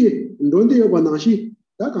다 지기 런데 여바 나시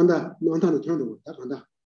다 간다 논타는 턴도 다 간다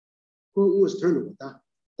그 무슨 턴도 다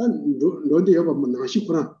단 런데 여바 나시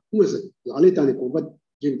구나 무슨 라레다니 고바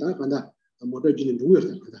진다 간다 모두 지는 누구였다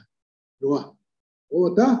간다 로와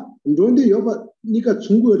오다 런데 여바 니가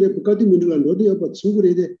중국에 부가디 민들라 런데 여바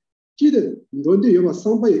중국에 지데 런데 여바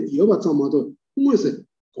상바에 여바 장마도 무슨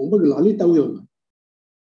공부를 라레다고요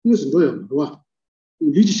무슨 도요 로와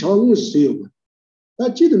리치 샤왕은 쓰요.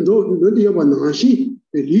 다 지든 너도 여봐 나시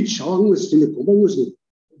리치 샤왕은 쓰는 공부는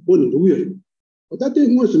뭔 누구요? 어때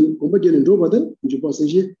무슨 공부하는 로바든 이제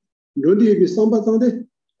봐서지 너도 여기 상바상데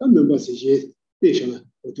한 멤버스지 대셔나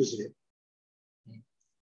어떻게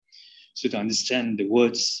So to understand the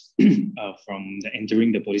words from the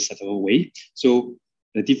entering the bodhisattva way, so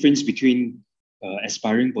the difference between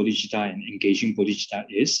aspiring bodhicitta and engaging bodhicitta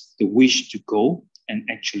is the wish to go and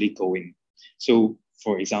actually going. So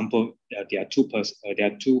for example, there are two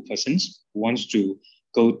persons who wants to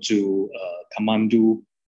go to Kathmandu,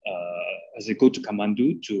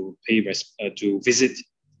 to pay to visit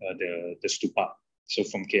the stupa. So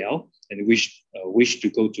from KL, and wish to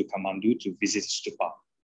go to Kathmandu to visit stupa.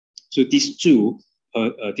 So these two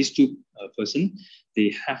persons,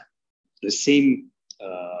 they have the same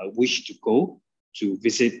wish to go to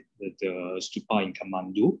visit the stupa in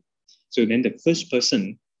Kathmandu. So then the first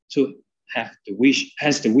person has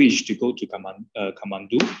the wish to go to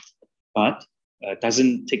Kathmandu, but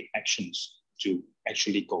doesn't take actions to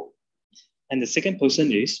actually go. And the second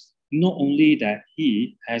person is not only that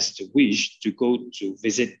he has the wish to go to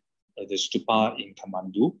visit the stupa in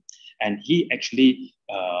Kathmandu, and he actually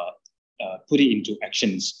put it into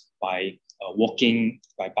actions by walking,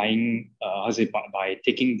 by buying, by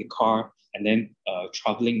taking the car and then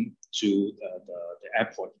traveling to the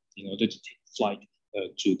airport in order to take flight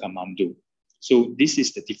to Kathmandu. So this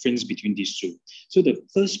is the difference between these two. So the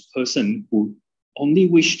first person who only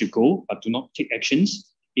wish to go but do not take actions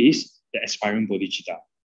is the aspiring bodhicitta.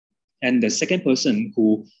 And the second person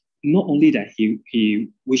who not only that he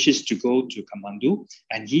wishes to go to Kathmandu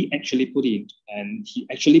and he actually put it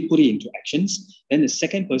into actions, then the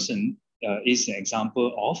second person is an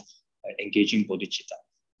example of engaging bodhicitta.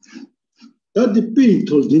 That the pay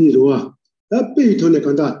told Dinirua, that pay to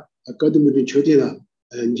Nakanda, Academy Chodina,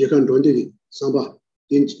 and Jagan Dondi, Samba,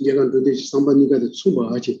 in Jagan Dondi, Samba Niga the Tsumba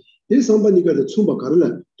Hachi. Then Samba Niga the Tsumba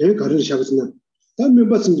Karula, then Karel Shavasana. That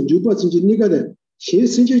members in Jubas in Niga, she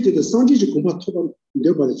essentially the Sanji Kumba Toba,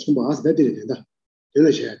 thereby the Tsumba as that did it. Then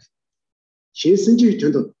I shared. She essentially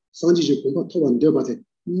turned to Sanji Kumba Toba, thereby the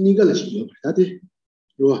Nigala. That is,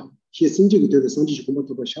 she essentially did the Sanji Kumba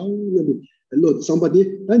Toba Shaw, Lord, somebody,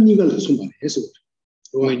 and Nigal somebody, has it.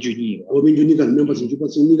 Or when you Nigal members in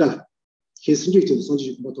Jubas in Nigala. He essentially did the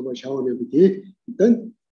Sanji Kumba Toba Shaw every day.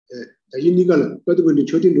 Then the Nigal, but when the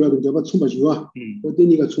children do have the Tsumba, you are, or the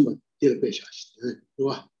Nigal Tsumba, dear Pesha.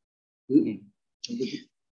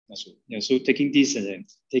 Yeah, so taking this as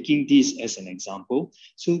an example,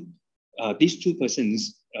 so these two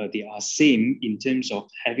persons, they are same in terms of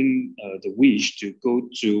having the wish to go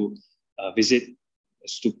to visit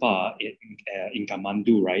stupa in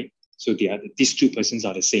Kathmandu, right? So these two persons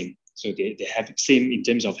are the same. So they have same in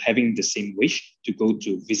terms of having the same wish to go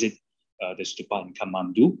to visit the stupa in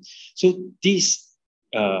Kathmandu. So this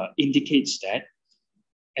indicates that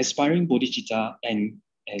aspiring bodhicitta and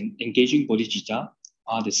engaging bodhicitta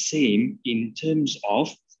are the same in terms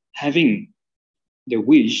of having the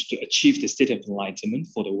wish to achieve the state of enlightenment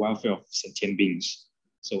for the welfare of sentient beings.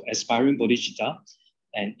 So aspiring bodhicitta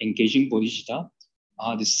and engaging bodhicitta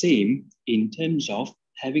are the same in terms of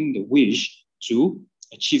having the wish to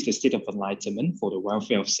achieve the state of enlightenment for the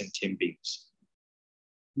welfare of sentient beings.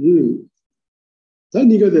 Members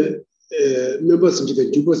of the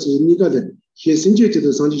Jubas in Niga, he essentially to the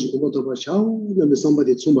Sanji Kumba Shaw, and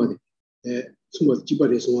somebody, Sumba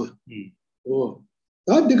Jibareswa. Oh,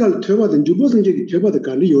 that they got Trevor and Jubas and Trevor the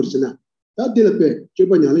Kali Yorsana. That did a pay,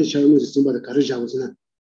 Japan Shang was a symbol of Karisha was in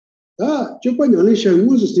that. Japan Shang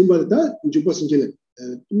was a symbol of that, Jubas and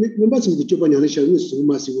members of the Japan Shang was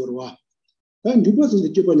Sumasi Warwa. And Jubas and the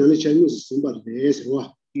Japan Shang was a symbol of the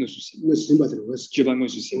Eswa. No symbol was Japan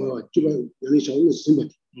was a symbol. Japan Shang was a symbol.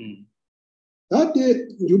 That day,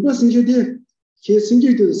 Jubas and Jade, he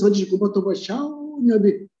essentially to the Sanji Kumba Shaw,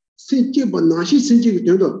 Nabi. Since Banashi Sinji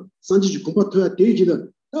Tendo, Sanji Kumpata Dejida,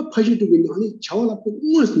 that Pashi to be Nani, Chawla,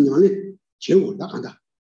 once Nani, Chewa, Lakanda,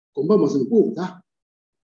 Kumba mustn't go that.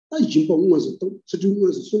 That Jimbo was such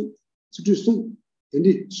a soon, and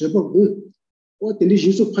it Sheba Boom. What the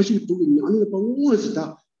nation so Pashi to be Nani about once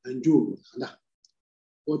that and Jew.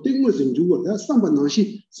 What thing was in Jew, that some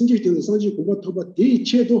Banashi, Sinji to the Sanji Kumpata De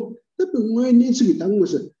Cheto, that one needs to be done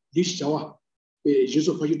was a dish shower.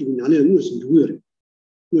 Jesus Pashi to be Nani and was in Jew.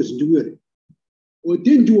 Was do it. Or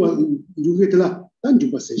didn't you get that? And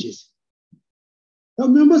you must say. Now,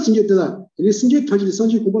 members in Jetala, and listen to the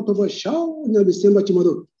Sanji Kubatova Shaw, and the same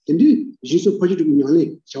Machimado, indeed, Jesus Paji to be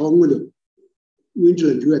Nani, Shaw window.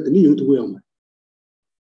 Winter and you at the new to Wilma.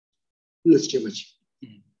 Let's check much.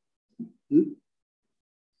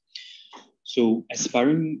 So,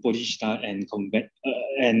 aspiring bodhicitta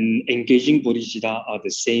and engaging bodhicitta are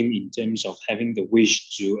the same in terms of having the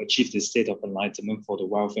wish to achieve the state of enlightenment for the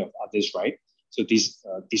welfare of others, right? So these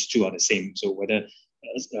two are the same. So whether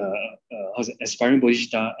aspiring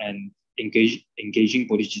bodhicitta and engaging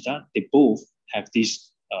bodhicitta, they both have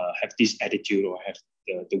this attitude or have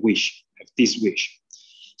the wish, have this wish.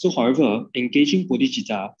 So, however, engaging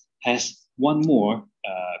bodhicitta has one more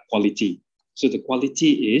quality. So the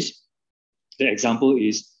quality is. The example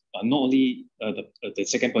is not only the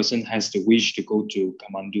second person has the wish to go to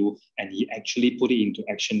Kathmandu and he actually put it into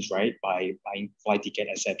actions, right, by buying flight ticket,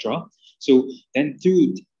 etc. So then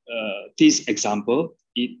through this example,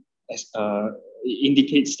 it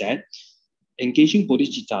indicates that engaging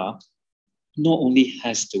bodhicitta not only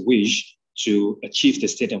has the wish to achieve the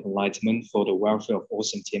state of enlightenment for the welfare of all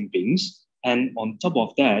sentient beings, and on top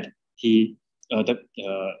of that, the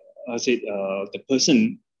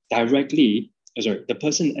person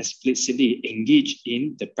explicitly engaged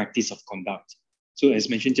in the practice of conduct. So as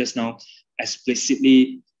mentioned just now,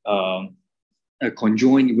 explicitly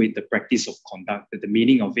conjoined with the practice of conduct, the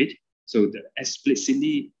meaning of it. So the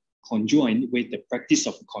explicitly conjoined with the practice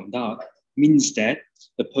of conduct means that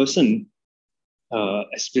the person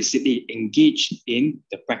explicitly engaged in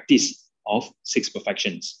the practice of 6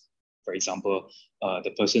 perfections. For example,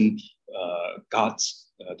 the person guards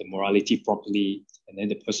the morality properly, and then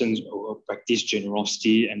the person practice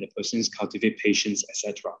generosity, and the person cultivate patience,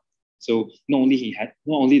 etc. So not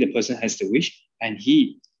only the person has the wish, and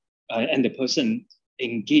the person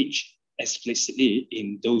engage explicitly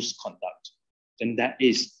in those conduct, then that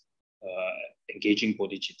is engaging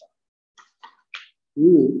bodhicitta.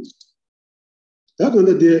 That on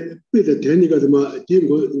the day, with the technical,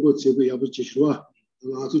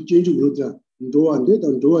 아주 진주로자 도안데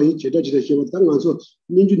도안이 제다지다 해봐 당가서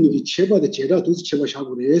민주님이 제바의 제다 도스 제바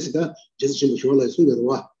샤고를 해서다 제스 좀 좋아라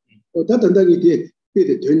순대로와 다단다게 돼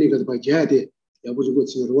배대 되니까 봐 줘야 돼 야부주고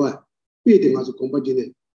친구로와 배대 가서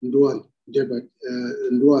공부지네 도안 제바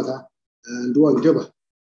도아다 도안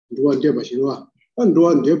제바 시로와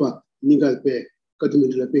도안 제바 니가 배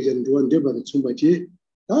같으면 배전 도안 제바의 충분히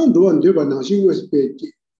다 도안 제바 나신고스 배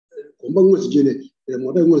공부하면서 전에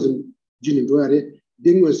모든 것은 지는 도야래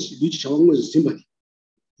댕was 리치 차왕면서 심바디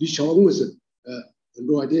리치 차왕면서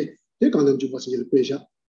도아데 대강는 좀 봤을 때야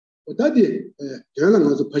어다디 저랑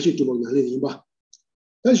가서 파시 좀 나는 이봐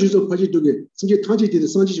다시서 파시 쪽에 진짜 타지데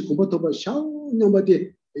상지지 공부터 봐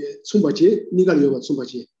샤냥바데 숨바지 니가 요바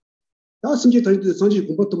숨바지 다 진짜 타지데 상지지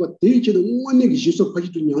공부터 봐 대체도 원내기 시서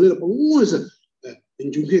파시 좀 양내를 봐 원서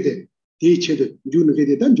인중게데 대체도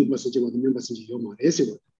인중게데 단좀 봤을 때 멤버 진짜 요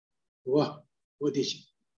말해서 와 어디시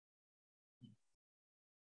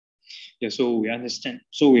Yeah, so we understand.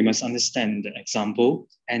 So we must understand the example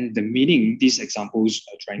and the meaning these examples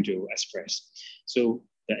are trying to express. So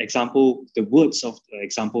the example, the words of the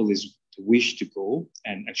example is the wish to go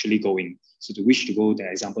and actually going. So the wish to go,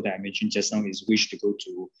 the example that I mentioned just now is wish to go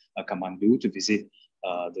to Kamandu to visit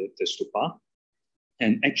the stupa.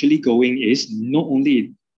 And actually going is not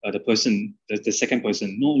only the person, the second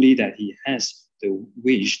person, not only that he has the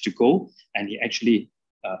wish to go and he actually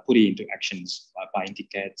put it into actions by buying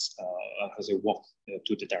tickets, as a walk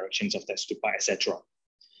to the directions of that stupa, etc.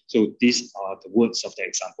 So these are the words of the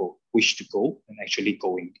example: wish to go and actually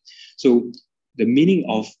going. So the meaning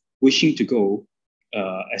of wishing to go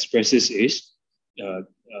expresses is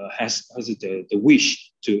has the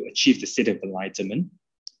wish to achieve the state of enlightenment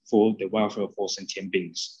for the welfare of all sentient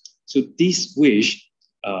beings. So this wish,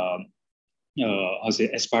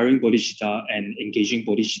 aspiring bodhicitta and engaging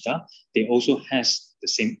bodhicitta, they also have the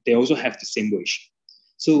same wish.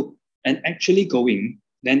 So, and actually going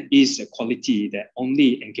then is a quality that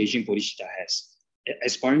only engaging bodhicitta has.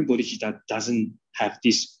 Aspiring bodhicitta doesn't have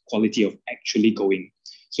this quality of actually going.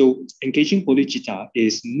 So engaging bodhicitta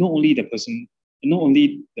is not only the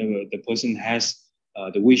person has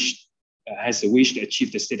the wish to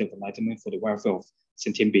achieve the state of enlightenment for the welfare of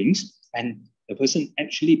sentient beings, and the person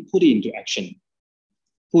actually put it into action,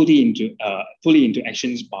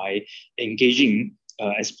 actions by engaging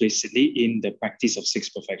explicitly in the practice of six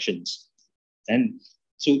perfections. And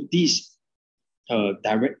so these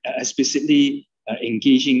explicitly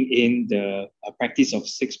engaging in the practice of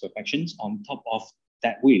six perfections on top of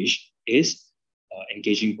that wish is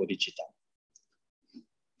engaging bodhicitta.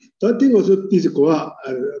 더 띵어서 디스코와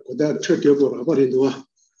고다 쳐져고 버린도와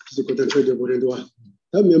디스코다 쳐져버린도와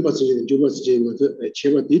다 멤버스는 주버스진 것도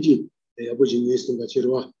제가 디지 아버지 예수가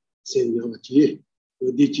지로와 생명하지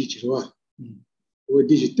어디지 지로와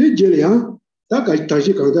어디지 때절이야 다 같이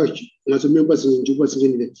다시 가다 나서 멤버스는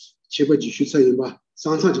주버스진인데 제가 지슈사이 봐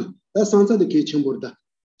상사지 다 상사의 개청보다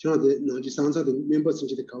저한테 나지 상사의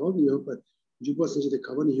멤버스진데 가와고 옆에 주버스진데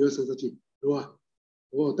가와니 여상사지 로와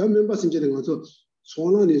다 멤버스진데 가서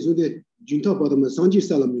소나네서데 junta 받으면 상지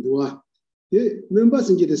살람이도와 예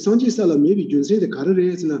멤버스인데 상지 살람 메비 준세데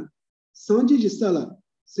가르레스나 상지 살라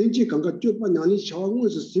생지 강가 쪽바 냐니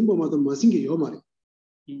샤왕으로서 심보마도 마신게 요 말이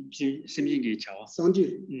심신게 차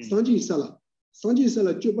상지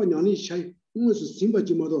살라 쪽바 냐니 샤이 우서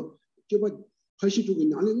심바지마도 쪽바 파시 두고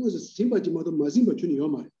냐니 우서 심바지마도 마신바 주니 요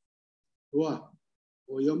말이 와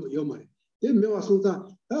요 말이 예 메와 손자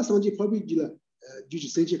다 상지 파비지라 주지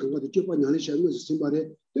생지 강가도 쪽바 냐니 샤이 우서 심바레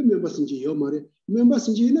때 멤버스인지 요 말이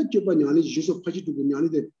멤버스인지나 쪽바 냐니 주소 파시 두고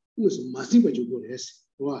냐니데 우서 마신바 주고 해서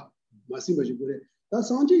와 마신바 주고 해 다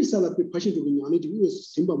상지 살라 파시 두고 냐니 주고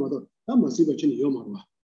심바마도 다 마신바 주니 요 말이 와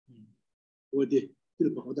어디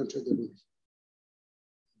일바보다 최대로.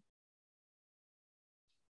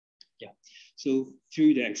 Yeah. So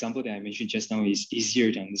through the example that I mentioned just now, it's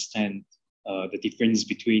easier to understand the difference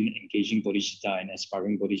between engaging bodhicitta and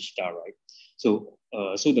aspiring bodhicitta, right? So,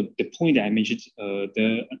 the point that I mentioned,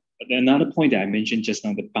 another point that I mentioned just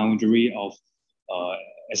now, the boundary of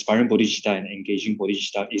aspiring bodhicitta and engaging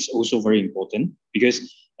bodhicitta is also very important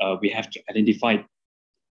because we have to identify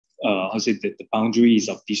the boundaries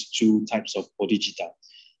of these two types of bodhicitta.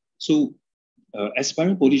 So,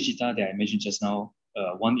 aspiring bodhicitta that I mentioned just now,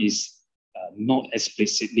 one is not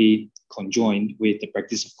explicitly conjoined with the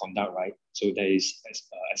practice of conduct, right? So that is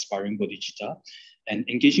aspiring bodhicitta. And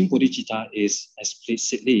engaging bodhicitta is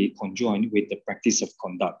explicitly conjoined with the practice of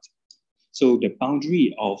conduct. So the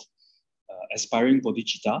boundary of aspiring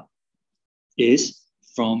bodhicitta is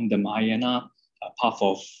from the Mahayana path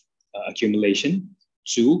of accumulation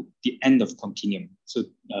to the end of continuum. So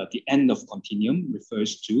the end of continuum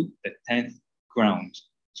refers to the 10th ground.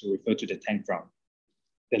 So refer to the 10th ground,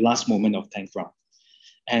 the last moment of 10th ground.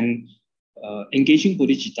 And engaging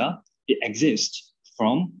bodhicitta, it exists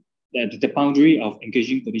from, the boundary of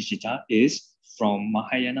engaging bodhicitta is from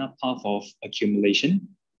Mahayana path of accumulation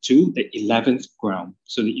to the 11th ground.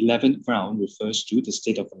 So the 11th ground refers to the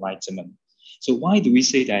state of enlightenment. So why do we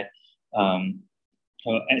say that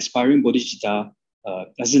aspiring bodhicitta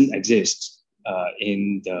doesn't exist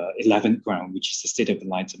in the 11th ground, which is the state of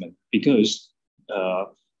enlightenment? Because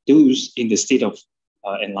those in the state of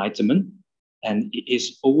enlightenment, and it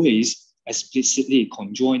is always explicitly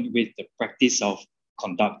conjoined with the practice of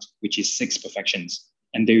conduct, which is 6 perfections.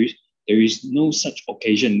 And there is no such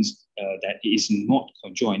occasions that it is not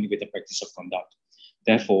conjoined with the practice of conduct.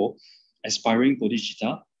 Therefore, aspiring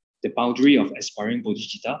bodhicitta, the boundary of aspiring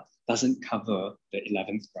bodhicitta doesn't cover the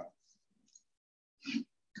 11th ground.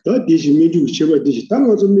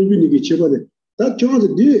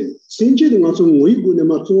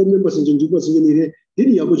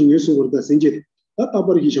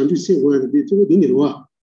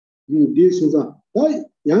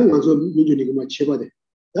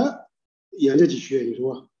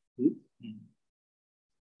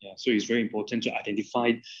 Yeah, so it's very important to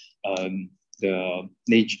identify the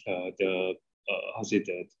nature, the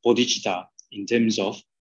bodhicitta in terms of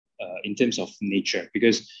nature,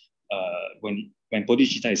 because when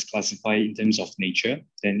bodhicitta is classified in terms of nature,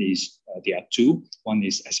 then there are 2. One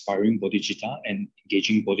is aspiring bodhicitta and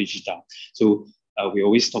engaging bodhicitta. So we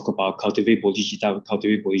always talk about cultivate bodhicitta.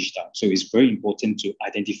 So it's very important to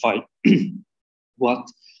identify what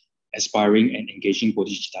aspiring and engaging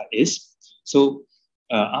bodhicitta is. So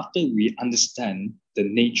after we understand the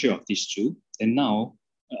nature of these 2, then now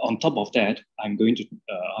on top of that, I'm going to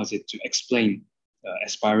to explain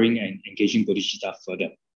aspiring and engaging bodhicitta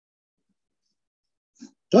further.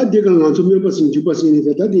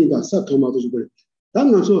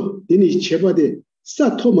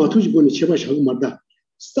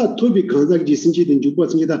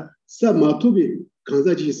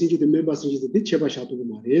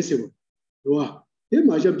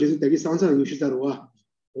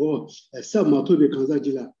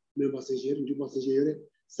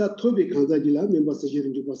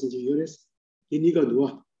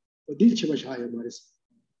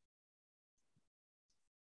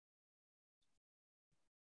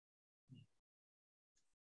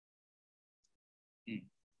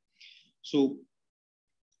 So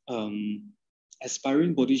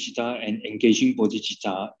aspiring bodhicitta and engaging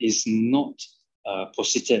bodhicitta is not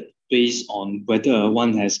posited based on whether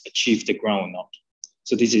one has achieved the ground or not.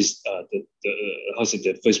 So this is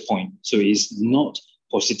the first point. So it's not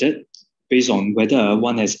posited based on whether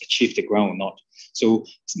one has achieved the ground or not. So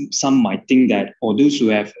some might think that for those who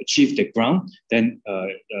have achieved the ground, then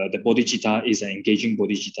the bodhicitta is an engaging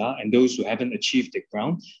bodhicitta, and those who haven't achieved the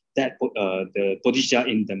ground, that the bodhicitta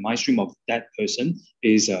in the mind stream of that person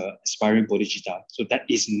is aspiring bodhicitta. So that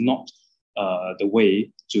is not the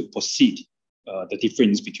way to proceed the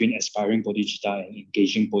difference between aspiring bodhicitta and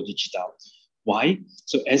engaging bodhicitta. Why?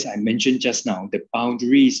 So as I mentioned just now, the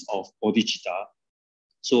boundaries of bodhicitta.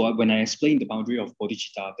 So when I explain the boundary of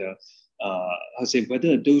bodhicitta, I'll say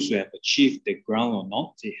whether those who have achieved the ground or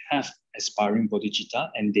not, they have aspiring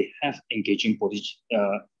bodhicitta and they have engaging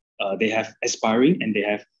bodhicitta. They have aspiring and they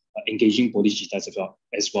have engaging bodhicitta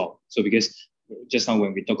as well. So because just now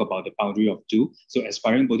when we talk about the boundary of 2, so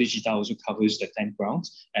aspiring bodhicitta also covers the 10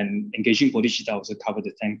 grounds, and engaging bodhicitta also covers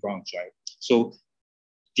the 10 grounds, right? So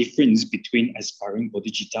difference between aspiring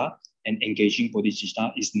bodhicitta and engaging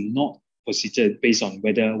bodhicitta is not posited based on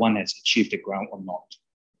whether one has achieved the ground or not.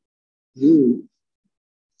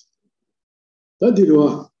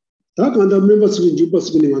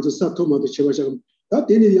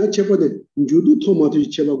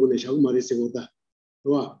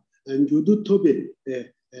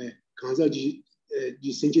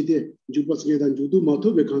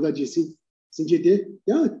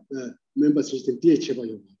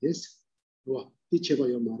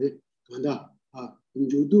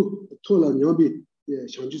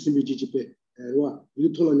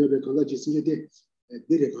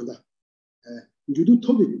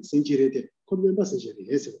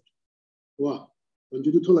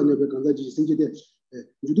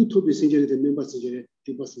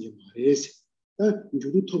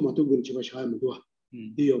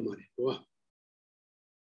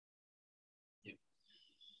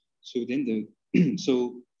 So then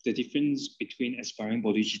the difference between aspiring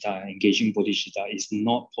bodhicitta and engaging bodhicitta is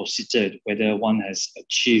not posited whether one has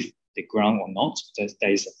achieved the ground or not. That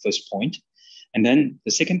is the first point. And then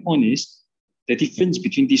the second point is the difference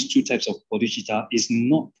between these 2 types of bodhicitta is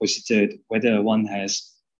not posited whether one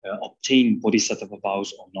has obtain bodhisattva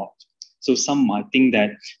vows or not. So some might think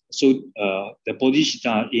that the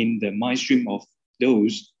bodhicitta in the mind stream of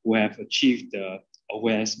those who have achieved or who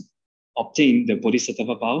has obtained the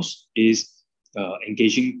bodhisattva vows is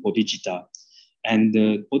engaging bodhicitta, and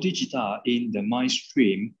the bodhicitta in the mind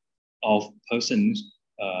stream of persons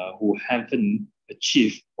who haven't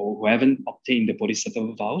achieved or who haven't obtained the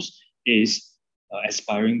bodhisattva vows is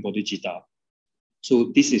aspiring bodhicitta.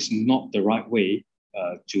 So this is not the right way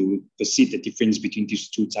to perceive the difference between these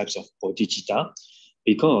two types of bodhicitta,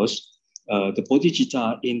 because the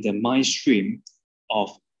bodhicitta in the mind stream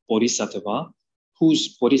of bodhisattva,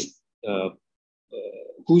 whose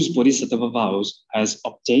bodhisattva vows has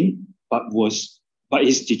obtained but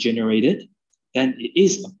is degenerated, then it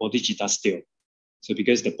is a bodhicitta still. So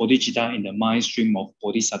because the bodhicitta in the mind stream of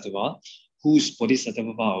bodhisattva, whose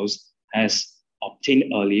bodhisattva vows has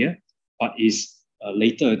obtained earlier but is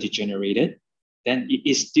later degenerated, then it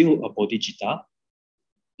is still a bodhicitta.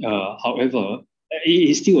 However, it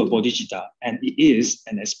is still a bodhicitta, and it is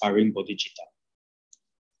an aspiring bodhicitta.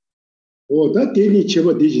 Oh, that daily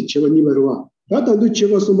cheva digi cheva nibarwa. That do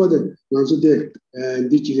cheva somebody nansude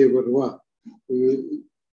digi lebarwa.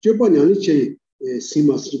 Cheva nyani che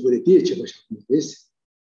sima sibure de cheva shakmes.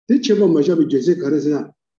 De cheva majabi jese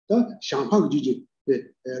karesna. Da shampa jiji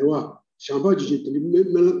erwa shampa jiji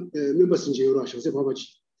member sinje yora shanse babaji.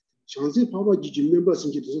 Shanse babaji jiji member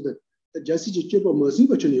sinje so that jasi cheva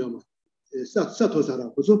masiba chuni yama. Sato sara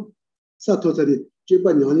kuzo sato sari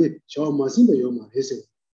cheva nyani chawa masiba yoma hese.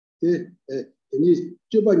 이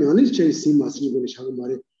저번에 제 심마스를 하고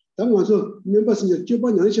말해. 당와서 멤버스는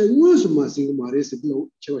저번에 제 무슨 마싱 말해서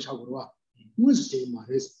제가 하고 와. 무슨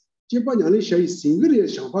말해서 저번에 제 싱글의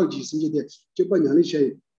상황이 있는데 저번에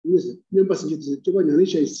제 무슨 멤버스는 저번에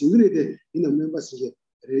제 싱글의 이 멤버스는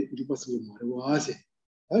리버스를 말해 와세.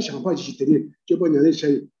 아 상황이 있더니 저번에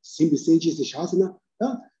제 싱글 센지스 샤스나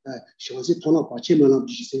다 샤스 토나 받치면은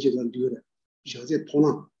비지 센지를 뒤에 샤스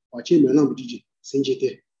토나 받치면은 비지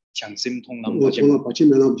센지데 장심 통남 받치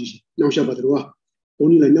면함 지시 냠샤 받으러와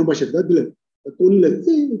돈이라 냠바샤다 들래 돈이라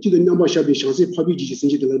찌도 냠바샤비 샹세 파비 지시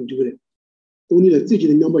생기들은 두그래 돈이라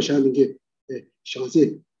찌지는 냠바샤는 게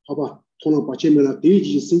샹세 봐봐 통나 받치 면함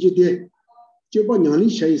대지 생기대 저번 냐리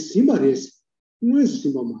샤이 시마레스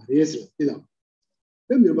무슨 시마마레스 되다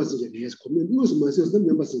멤버스 이제 레스 코면 무슨 말이야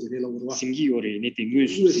멤버스 이제 레라고 신기요래 네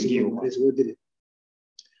땡유스 신기요레스 어디래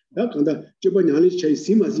나 간다 저번 냐리 샤이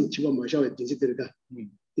시마지 치바 마샤에 진지들다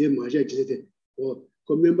예 맞아 지데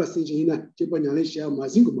그 멤버스 인지나 제번에 시아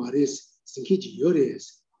마징고 마레스 신기지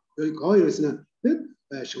요레스 여기 거기서나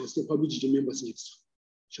샤스 퍼비지 멤버스 인지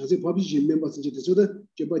샤스 퍼비지 멤버스 인지 저도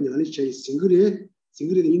제번에 시아 싱글에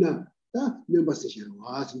이나 다 멤버스 시아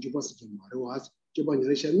와 신주버스 좀 말어 와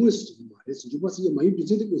제번에 시아 무스 마레스 신주버스 많이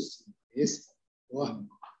비즈니스 거스 예스 와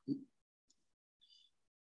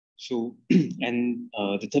So and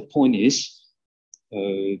the third point is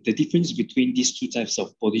the difference between these two types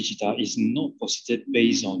of bodhicitta is not posited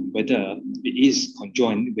based on whether it is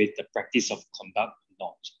conjoined with the practice of conduct or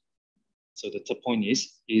not. So the third point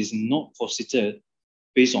is not posited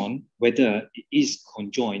based on whether it is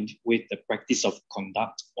conjoined with the practice of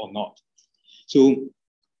conduct or not.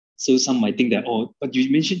 So some might think that, oh, but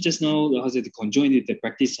you mentioned just now, how's it conjoined with the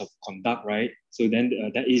practice of conduct, right? So then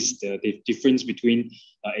that is the difference between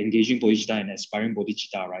engaging bodhicitta and aspiring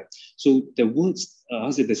bodhicitta, right? So the words,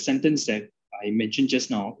 the sentence that I mentioned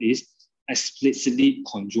just now is explicitly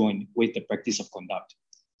conjoined with the practice of conduct.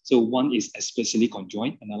 So one is explicitly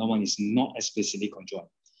conjoined, another one is not explicitly conjoined.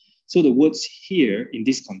 So the words here in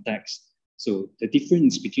this context, so the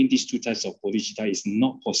difference between these two types of bodhicitta is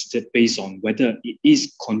not posited based on whether it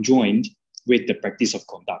is conjoined with the practice of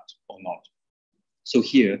conduct or not. So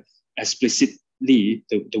here, explicitly,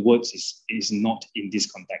 the words is not in this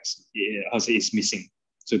context. It's missing.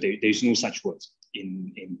 So there is no such words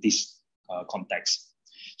in this context.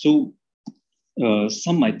 So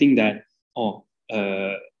some might think that,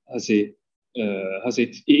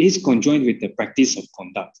 it is conjoined with the practice of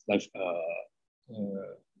conduct. Like,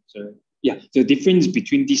 the difference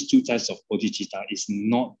between these two types of bodhicitta is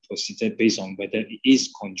not posited based on whether it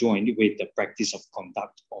is conjoined with the practice of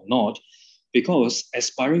conduct or not, because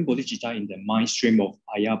aspiring bodhicitta in the mind stream of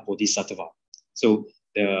Aya Bodhisattva. So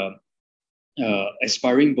the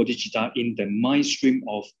aspiring bodhicitta in the mind stream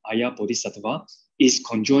of Aya Bodhisattva is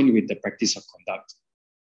conjoined with the practice of conduct.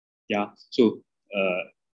 So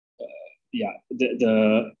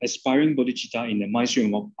the aspiring bodhicitta in the mind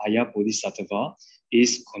stream of Aya Bodhisattva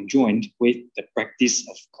is conjoined with the practice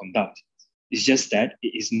of conduct. It's just that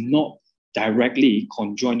it is not directly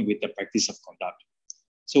conjoined with the practice of conduct.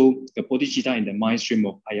 So the bodhicitta in the mind stream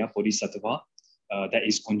of Aya Bodhisattva that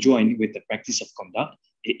is conjoined with the practice of conduct,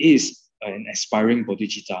 it is an aspiring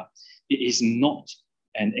bodhicitta. It is not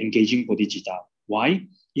an engaging bodhicitta. Why?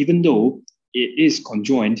 Even though it is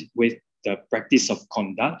conjoined with the practice of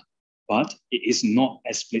conduct, but it is not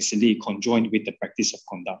explicitly conjoined with the practice of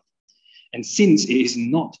conduct. And since it is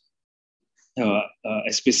not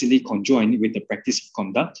explicitly conjoined with the practice of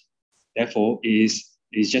conduct, therefore it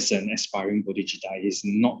is just an aspiring bodhicitta. It is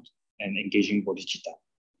not an engaging bodhicitta.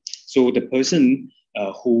 So the person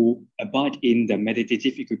who abide in the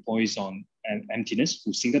meditative equipoise on emptiness,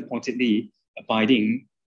 who single-pointedly abiding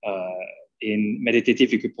in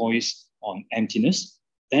meditative equipoise on emptiness,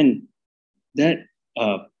 then that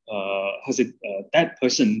that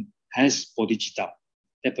person has bodhicitta.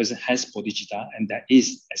 That person has bodhicitta, and that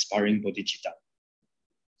is aspiring bodhicitta.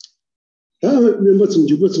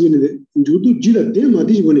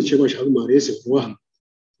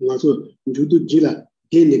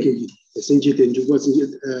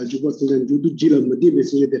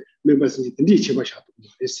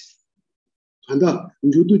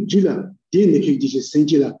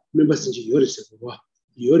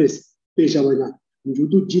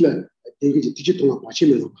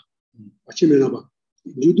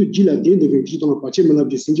 Judu jila dende ke jitona pache malab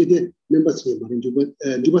je sinje de members ke mare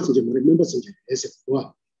juba sinje mare members sinje ese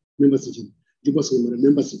wa members sinje juba sinje mare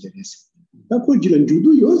members sinje ese ta ko jila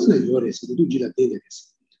judu yos na yores judu jila dende ese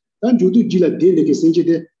ta judu jila dende ke sinje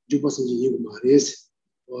de juba sinje yego mare ese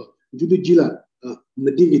wa judu jila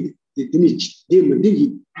medingi dini de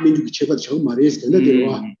medingi menju ke cheba chau mare ese na de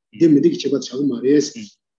wa de medingi cheba chau mare ese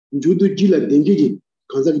judu jila denge ji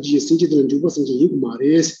kanza ke sinje de juba sinje yego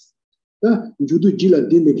mare ese judu jila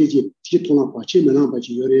dende keji titona pache mena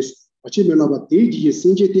pache yores pache mena ba teji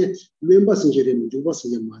senje de member senje de juba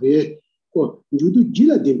senje mare ko judu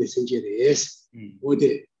jila dende senje res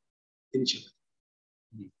ode incha.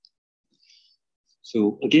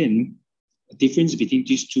 So again, the difference between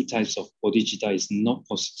these two types of bodhicitta is not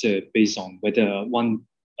posited based on whether one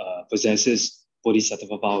possesses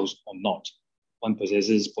bodhisattva vows or not. One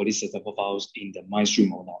possesses bodhisattva vows in the mind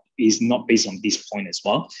stream or not. It is not based on this point as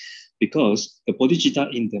well. Because the bodhicitta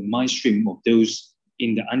in the mind stream of those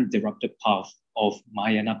in the uninterrupted path of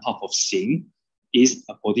Mahayana path of seeing is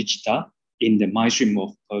a bodhicitta in the mind stream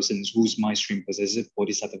of persons whose mind stream possesses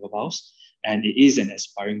bodhisattva vows, and it is an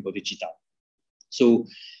aspiring bodhicitta. So,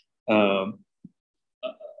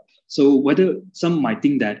 so whether some might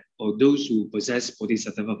think that, or those who possess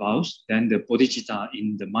bodhisattva vows, then the bodhicitta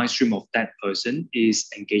in the mind stream of that person is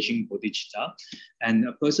engaging bodhicitta, and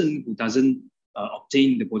a person who doesn't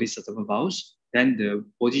obtain the bodhisattva vows, then the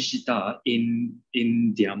bodhicitta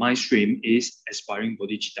in their mind stream is aspiring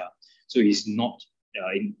bodhicitta. So it's not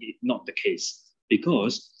not the case,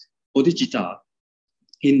 because bodhicitta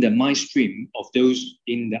in the mind stream of those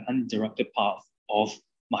in the uninterrupted path of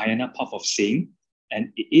Mahayana path of seeing,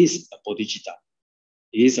 and it is a bodhicitta.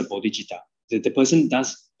 It is a bodhicitta. The person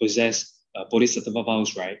does possess bodhisattva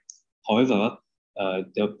vows, right? However,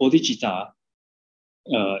 the bodhicitta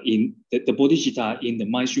in the bodhicitta in the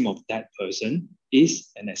mind stream of that person is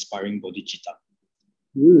an aspiring bodhicitta.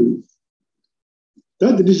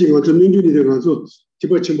 That the teaching of the Minju de Ranzo,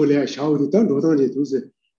 Tiba Chimbolea, Shao, the Tandotan,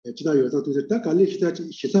 China Yota to the Takali,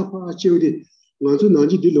 Shitapa, Chili, Manzo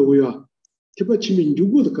Nanji de Loya, Tiba Chimin, you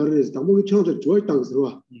go the carriers, the more chance of joy tanks,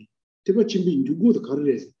 Tiba Chimin, you go the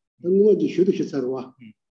carriers, the more you should Shisarwa,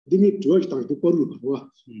 Dimi George tank to Poru,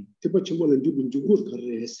 Tiba Chimbol and Dubin, you go the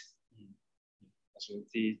carriers. So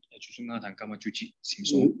the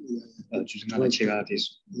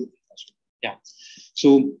yeah.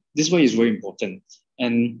 So this one is very important,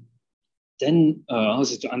 and then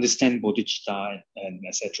also to understand bodhicitta and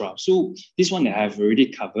etc. So this one I have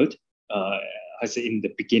already covered as in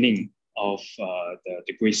the beginning of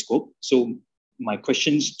the great scope. So my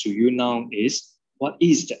questions to you now is, what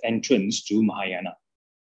is the entrance to Mahayana?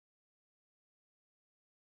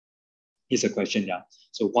 Here's a question, yeah.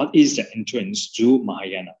 So what is the entrance to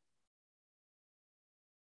Mahayana?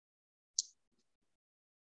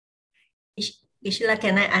 Gishila,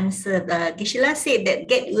 can I answer? Gishila said that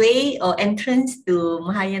gateway or entrance to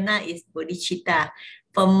Mahayana is bodhicitta.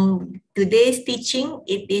 From today's teaching,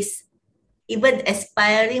 it is even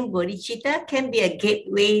aspiring bodhicitta can be a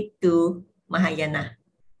gateway to Mahayana.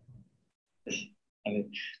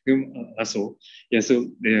 So yeah, so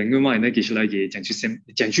the nguma ina Gishila ye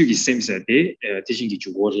janchu ki same set de teaching ki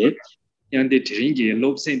chugo de yang de teaching ki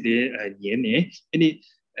lob sen de nian ne any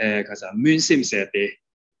kasa moon same set de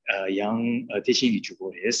yang teaching ki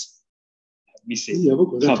chugo is me say how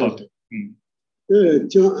about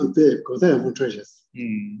John and Bear, treasures.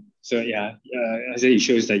 So yeah, as it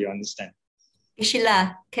shows that you understand.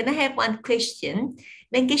 Geshe-la, can I have one question?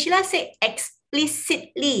 When Geshe-la said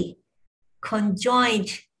explicitly conjoined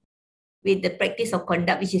with the practice of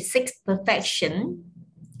conduct, which is sixth perfection,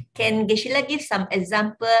 can Geshe-la give some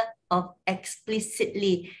example of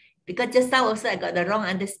explicitly? Because just now also I got the wrong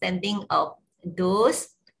understanding of those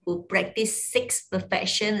who practice sixth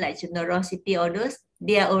perfection like generosity or those,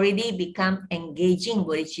 they are already become engaging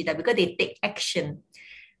bodhicitta because they take action.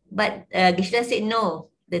 But Geshe-la said no,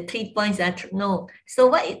 the 3 points are no. So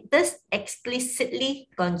what it does explicitly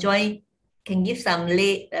conjoin? Can give some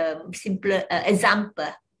simpler example.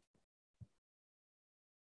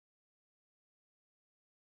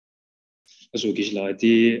 그래서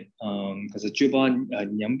기실라디 그래서 주반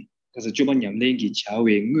냠 그래서 주반 냠랭기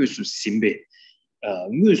차웨 응수 심베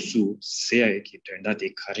응수 세야기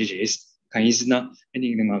된다디 카리레스 간이스나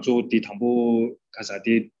애니는 저디 담보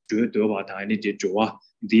가사디 드드와 다니 디조와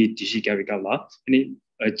디 디시가비가라 아니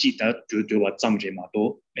지다 드드와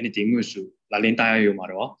잠제마도 아니 딩응수 라렌다요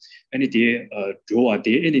말어 아니 디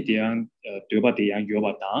조와디 아니 디안 드바디양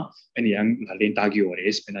요바다 아니 양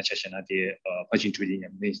라렌다기오레스 베나차샤나디 파진 주디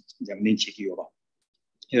냠네 치기요바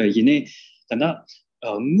이네 단다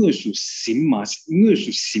응수 심마스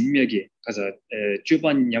응수 심맥에 가서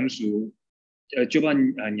주반 냠수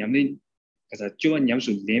주반 냠네 가서 주반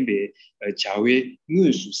냠수 렘베 자외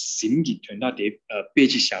응수 심기 된다데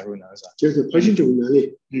베지 샤로나서 그래서 파신 좀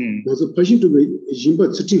나네 그래서 파신 좀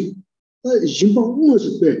인바 측지 인바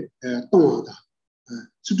응수 때 동하다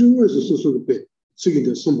측중에서 소소도 때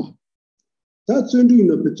측인데 선바 다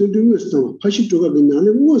전두는 전두에서 파신 쪽가 그냥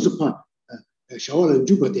응수 파 샤워는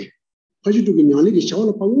주거든 파신 쪽이 냐네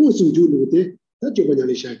샤워를 파 응수 주는데 다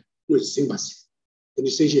저번에 샤 응수 심바스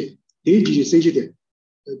근데 세제 대지 세제데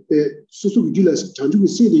수수 길라 장주고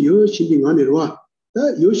세대 여 신경 안에로 와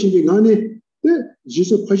여 신경 안에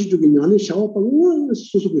지서 파시 쪽에 냐네 샤워 방어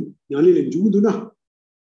수수 냐네 주고도나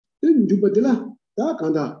주바들라 다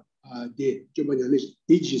간다 데 저번에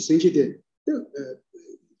대지 세제데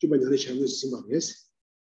저번에 샤워 심바스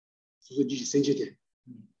수수 지지 세제데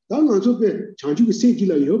당한 속에 장주고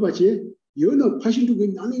세길라 여 바지 여는 파시 쪽에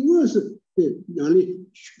냐네 응어서 냐네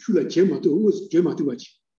슈라 제마도 응어서 제마도 바지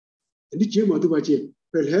근데 제마도 바지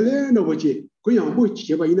벨헬레 너버지 그냥 뭐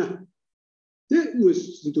제바이나 네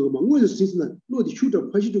무슨도 망고서 신스나 너디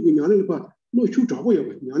슈더 파시도 그냥을 봐너 슈자고요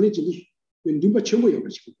봐 냐네 진짜 님바 첨고요 봐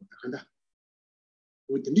지금 간다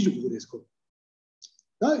뭐 든지 주고 그래서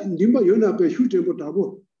다 님바 연아 앞에 슈제고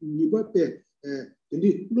다고 님바 때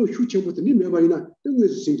든지 너 슈제고 든지 매바이나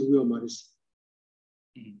등에서 신도요 말이스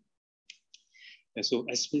So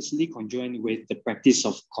especially conjoined with the practice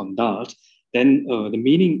of conduct, then the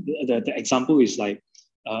meaning, the example is like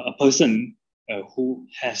a person who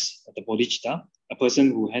has the bodhicitta, a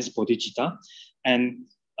person who has bodhicitta, and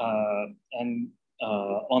on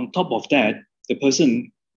top of that, the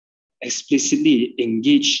person explicitly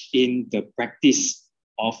engaged in the practice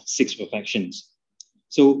of six perfections.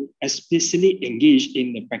 So explicitly engaged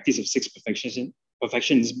in the practice of six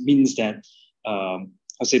perfections means that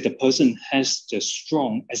I'll say the person has the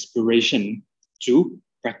strong aspiration to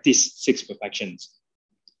practice six perfections.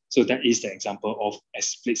 So that is the example of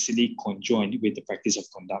explicitly conjoined with the practice of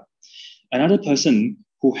conduct. Another person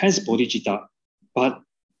who has bodhicitta, but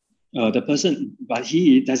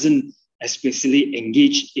he doesn't explicitly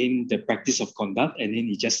engage in the practice of conduct, and then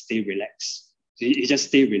he just stay relaxed. He just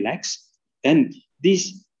stay relaxed. Then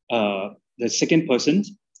this the second person,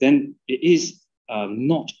 then it is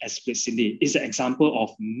not explicitly, is an example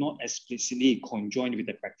of not explicitly conjoined with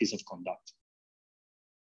the practice of conduct.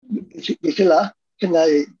 Can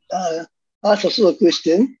I ask also a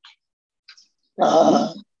question?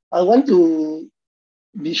 I want to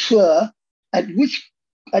be sure at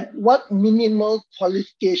what minimal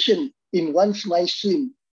qualification in one's mind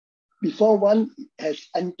stream before one has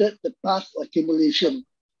entered the path of accumulation.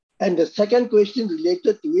 And the second question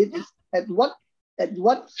related to it is at what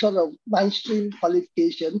sort of mind stream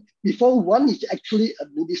qualification before one is actually a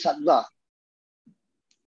bodhisattva?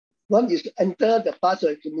 One is to enter the path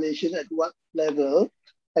of accumulation at what level,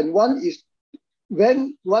 and one is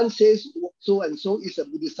when one says so and so is a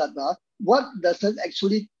bodhisattva, what does that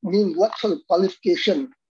actually mean? What sort of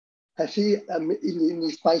qualification has he in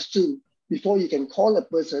his mind stream before you can call a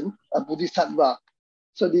person a bodhisattva?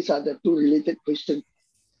 So these are the two related questions.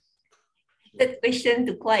 The question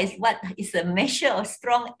to Kwa is what is a measure of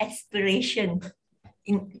strong aspiration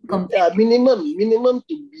in minimum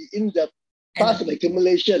to be in the path of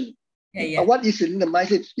accumulation. What is in the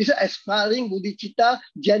mindset? Is it aspiring bodhicitta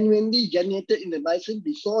genuinely generated in the mindset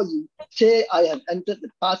before you say I have entered the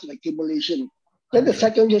path of accumulation? Then the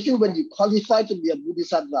second question, when you qualify to be a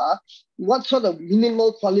Bodhisattva, what sort of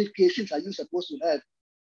minimal qualifications are you supposed to have?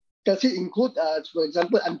 Does it include, for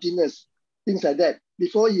example, emptiness, things like that,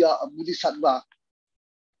 before you are a Bodhisattva?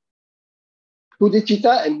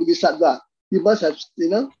 Bodhicitta and Bodhisattva, you must have,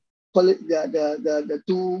 the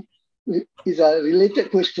two is a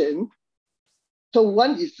related question. So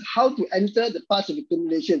one is how to enter the path of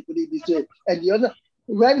accumulation, put it this way, and the other,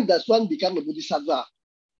 when does one become a Bodhisattva?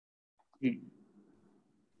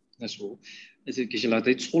 That's all. As a Kishla,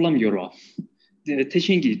 the Cholam Yora, the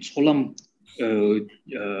Teshingi Cholam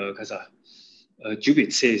Kaza,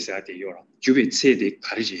 Jubit says that the Yora, Jubit say the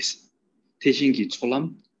courageous, Teshingi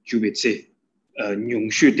Cholam, Jubit say,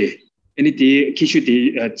 Nyungshu de, any day Kishu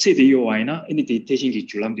de, say the Yoina, any day Teshingi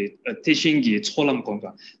Julam de, Teshingi Cholam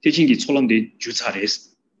Konga, Teshingi Cholam de Jutsares,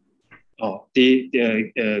 oh, they,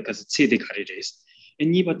 because say the courageous,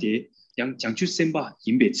 and Nibate, young Janchu Semba,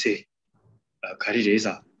 Yimbit say, courageous.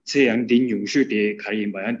 这样的永续的开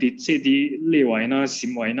引吧，的这的内外呢、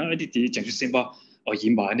心外呢，的的讲出先把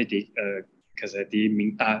引吧，的可是的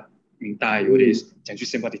明大有的讲出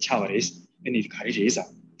先把的巧的，你开的啥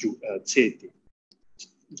就这的。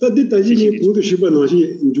但是你不的是把那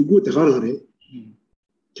些你就过得好了嘞，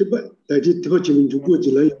这不，但是这个前面就过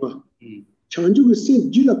进来吧，长久的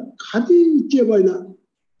先就了，看的结果呢，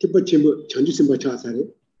这不全部长久先把恰啥嘞，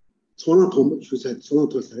从那头出来，从那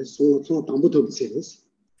头来，从那当不头不来嘞。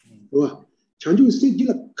 是吧？长久设计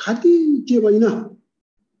了，看的结果呢，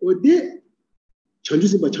我的长久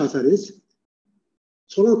是把查啥的是，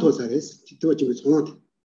从哪头啥的是，这个就是从哪头，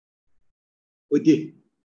我的，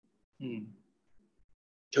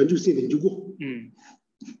长久设定就过，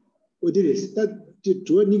我的嘞是，但就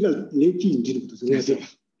主要你个连接你这个不是我的，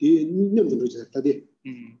你那么多就是他的。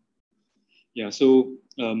Yeah, so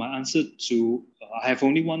my answer to I have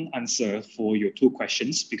only one answer for your two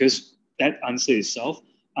questions because that answer itself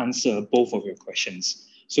answer both of your questions.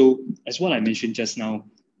 So as what I mentioned just now,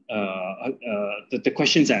 the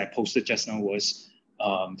questions that I posted just now was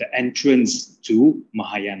the entrance to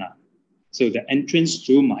Mahayana. So the entrance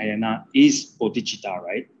to Mahayana is bodhicitta,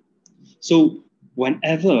 right? So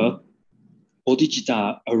whenever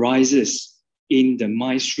bodhicitta arises in the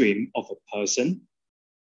mind stream of a person,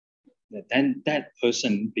 then that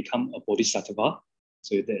person become a bodhisattva.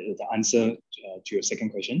 So the answer to your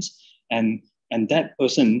second questions. And that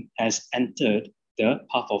person has entered the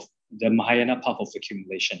path of the Mahayana path of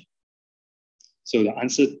accumulation. So the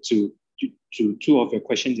answer to two of your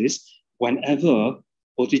questions is whenever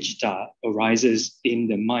bodhicitta arises in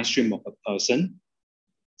the mind stream of a person,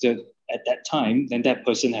 so at that time, then that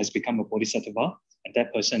person has become a bodhisattva, and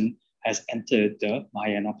that person has entered the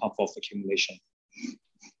Mahayana path of accumulation.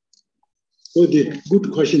 Okay, good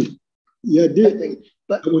question. Yeah,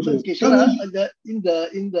 But in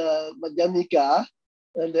the Madhyamika,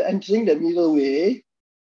 entering the middle way,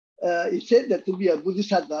 it said that to be a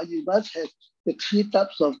Bodhisattva, you must have the three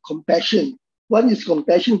types of compassion. One is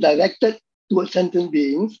compassion directed towards sentient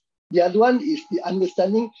beings. The other one is the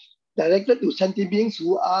understanding directed to sentient beings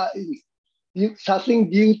who are suffering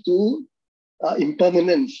due to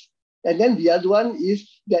impermanence. And then the other one is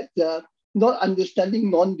that not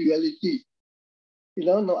understanding non-duality.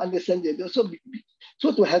 No understanding.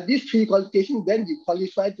 So to have these three qualifications, then you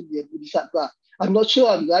qualify to be a Bodhisattva. I'm not sure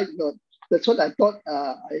I'm right. No, that's what I thought.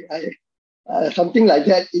 Something like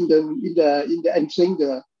that in the entering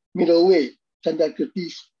the middle way,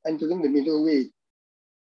 Sandakratis entering the middle way.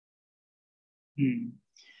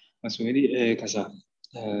 Mas ini kasa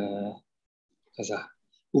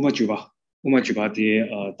uma cuba di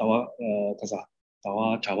tawa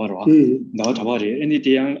cawa ini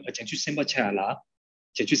dia yang jancu semba cala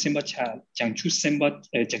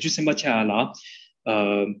la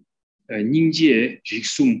ninje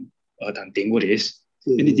risum dan tengo res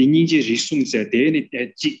ini di ninje risum se de ini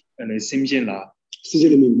ji semjen la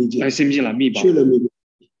mi ba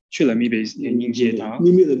去了mi be ninje ta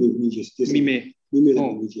mi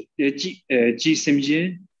ji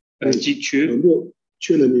semjen ji去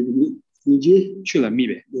了mi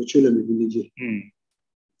be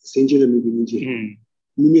생제를 믿는지,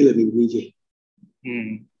 미미를 믿는지,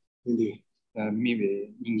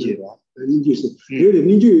 미미 인제라, 인제서, 왜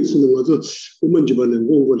인제에서는 와서 오만 집안은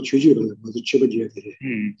공부를 주주를 와서 쳐버려야 돼.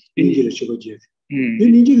 인제를 쳐버려야 돼. 이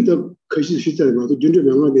인제를 더 거시 시절에 와서 전주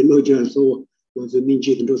명함에 넣지 않아서 와서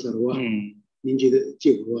인제를 넣어서와, 인제를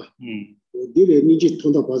찍고와, 내래 인제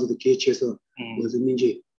통다 봐서도 개체해서 와서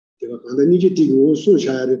인제 내가 간다 인제 뛰고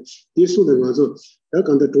소샤를 예수를 와서 내가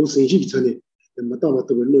간다 도 생식 전에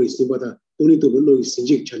마다마다 별로 있으마다 돈이도 별로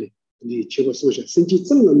있으니까 전에 이 제가 소셜 생기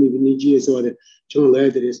정말 미니지에서 와서 정말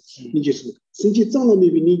나야 될 이제 Sinchi Tsangla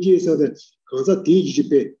maybe Niji so that Kansa Tiji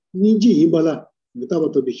Pe, Niji Himbala,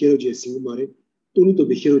 Mutaba to be hero Singumare, Tony to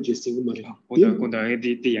be hero Singumare. Konda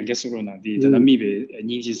the youngest Rona, the Namibe,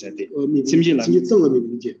 Niji said it. Sinchi Tsangla maybe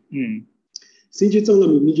Niji. Sinchi Tsangla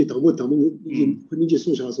maybe Niji Tamu Tamu, Niji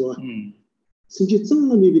Susha Soa. Sinchi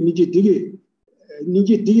Tsangla maybe Niji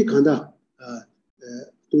Digi Kanda,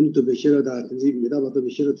 Tony to be hero that Mutaba to be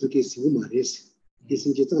hero to get Singumares.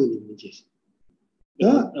 Sinchi Tsangla maybe Niji.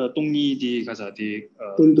 Tongni di kaza di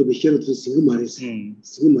Tongni to be here to Singumares, then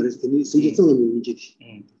Sinji Tsang Miji.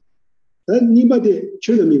 That Nibade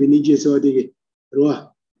Chula maybe Niji so dig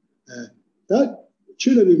Roa. That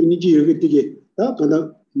Chula maybe Niji you get that kind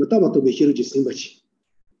of Mataba to be here to Simbachi.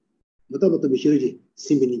 Mataba to be here to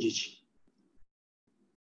Simbiniji.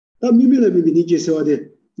 That Mimila maybe Niji so de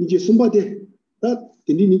Niji Sumbade, that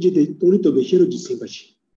the Niji only to be here to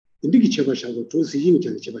Simbachi. The Niki Chabashago, to see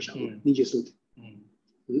Chabashago, Niji Sut.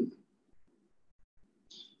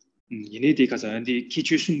 Ini di kaza di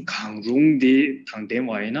kichusun kangrung di tangden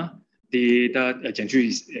waina di da janju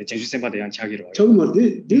semba de yang chagiro. Chagmar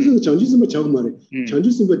de janju semba chagmar.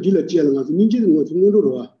 Janju semba dila jiala ngas ninji ngo ngoro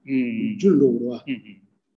roa. Julro roa.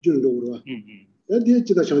 Julro roa. Da de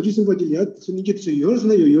chida janju semba dila ninji tsu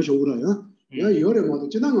yorsna yo shogura ya. Ya yore mo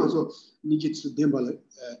chida ngaso ninji tsu dembala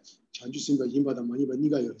janju semba yimba da mani ba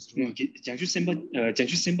niga yores. janju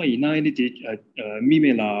semba ina ini di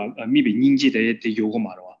mimela mibe ninji de yogo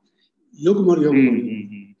maro. Yokumar.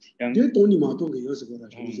 They don't even talk years ago.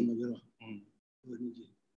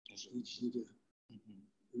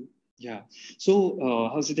 Yeah. So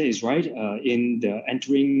How's is right in the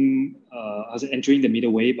entering the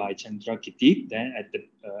middle way by Chandra Kitty. Then at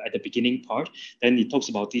the beginning part, then it talks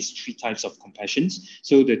about these three types of compassions.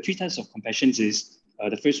 So the three types of compassions is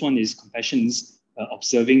the first one is compassions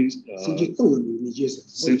observing. So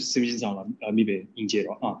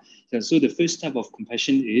the first type of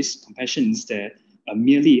compassion is compassions that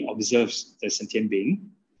merely observes the sentient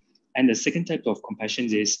being, and the second type of compassion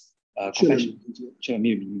is compassion.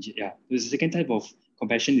 Yeah, the second type of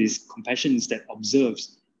compassion is compassions that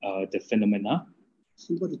observes the phenomena.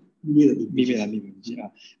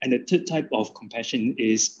 And the third type of compassion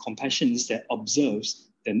is compassions that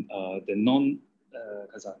observes the non.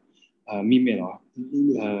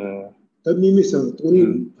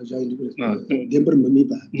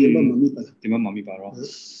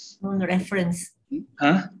 Non-reference.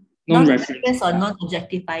 Huh? Non-reference or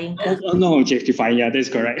non-objectifying. Non-objectifying, yeah, that's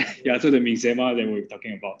correct. Yeah, so the Mixema that we're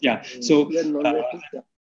talking about. Yeah, so the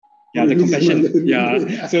compassion.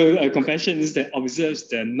 Yeah, so compassion is that observes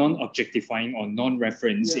the non-objectifying or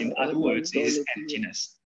non-reference. In other words, is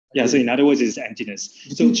emptiness. Yeah, so in other words, is emptiness.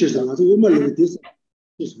 So.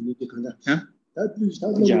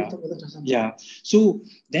 Yeah. So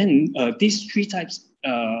then these three types.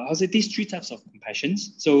 These three types of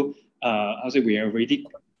compassions. So we are already.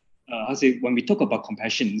 When we talk about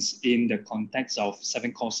compassions in the context of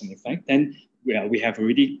seven cause and effect, then we have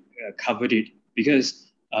already covered it,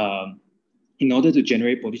 because in order to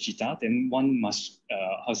generate bodhicitta, then one must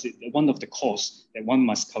one of the cause that one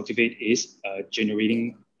must cultivate is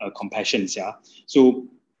generating compassions. Yeah. So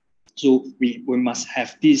we must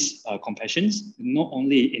have these compassions not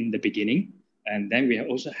only in the beginning, and then we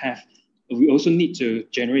also need to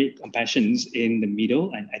generate compassions in the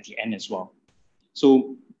middle and at the end as well.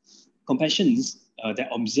 So compassions that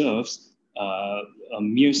observes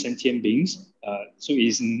mere sentient beings. So it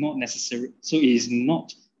is not necessary. So it is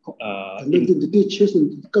not.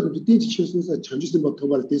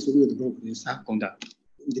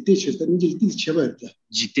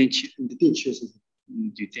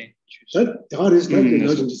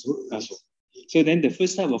 So then the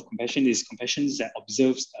first type of compassion is compassion that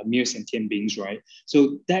observes mere sentient beings, right?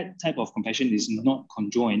 So that type of compassion is not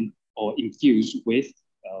conjoined or infused with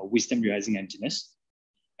wisdom realizing emptiness.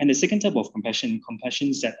 And the second type of compassion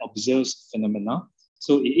that observes phenomena.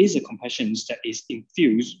 So it is a compassion that is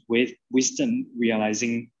infused with wisdom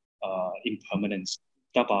realizing impermanence.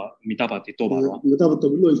 And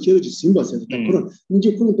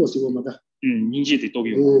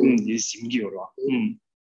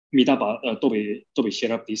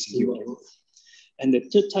the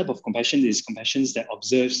third type of compassion is compassions that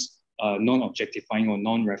observes non-objectifying or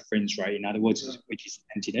non-reference, right? In other words, which is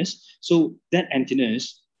emptiness. So that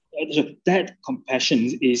emptiness, that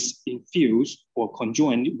compassion is infused or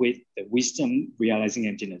conjoined with the wisdom realizing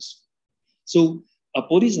emptiness. So a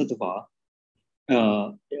bodhisattva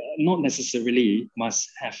not necessarily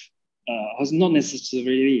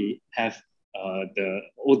have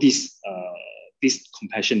all these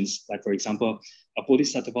compassions. Like for example, a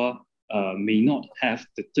bodhisattva may not have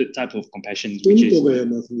the third type of compassion, which is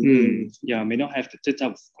may not have the third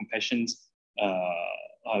type of compassion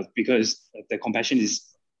because the compassion is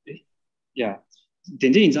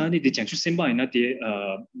真正你知道你哋讲出先吧，那啲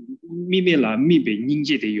咪咪啦咪被人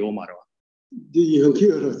界的有嘛咯。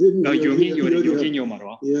有嘛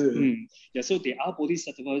咯。So the other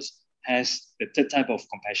bodhisattvas has the third type of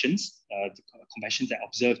compassions, the compassion that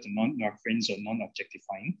observe the non-reference or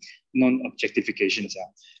non-objectifications.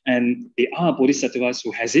 And the other bodhisattvas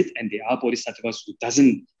who has it, and the other bodhisattvas who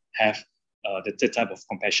doesn't have the third type of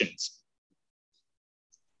compassions.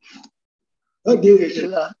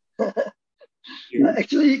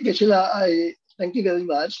 Actually, Geshe-la, I thank you very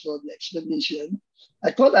much for the explanation.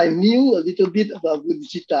 I thought I knew a little bit about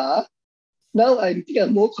bodhicitta. Now I think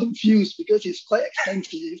I'm more confused because it's quite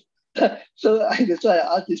extensive. So that's why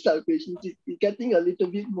I asked this type of question. It's getting a little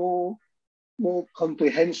bit more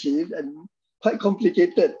comprehensive and quite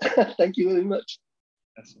complicated. Thank you very much.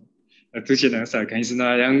 多謝兩位，其實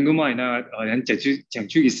呢，兩個咪呢，人講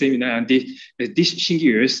出嘅聲呢，人啲星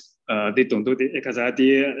期二，啲動作啲，其實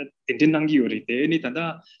啲點能夠嚟啲，你等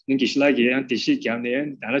下你其實嚟嘅，人啲時間呢，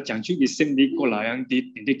但係講出嘅聲啲過來，人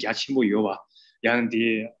啲假錢冇有啊，人啲其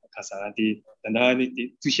實啲，等下你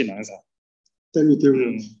啲多謝兩位。但係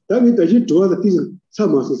但係主要的地方，什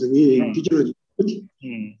麼是你比較不聽，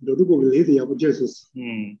如果来的也不接受，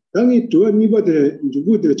但係主要你把的如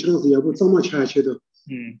果的城市也不怎麼查切的，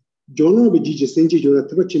將來比起升級就了，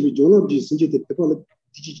特別前面將來比升級的特別了，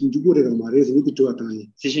比起如果的個嘛，是你的主要當然，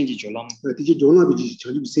升級咗啦，比起將來比起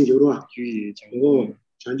長期升級了啊，哦，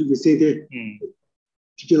長期升的，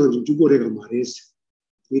比起如果的個嘛是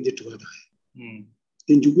你的主要當然，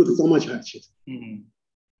但如果的怎麼查切的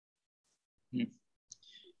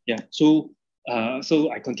，Yeah, so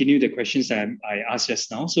I continue the questions that I asked just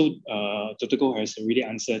now. So Dr. Goh has already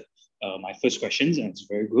answered my first questions, and it's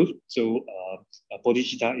very good. So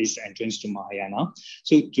bodhicitta is the entrance to Mahayana.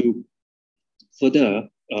 So to further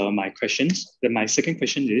my questions, my second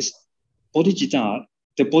question is bodhicitta,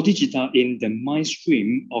 the bodhicitta in the mind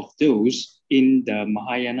stream of those in the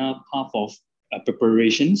Mahayana path of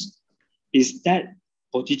preparations, is that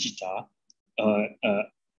bodhicitta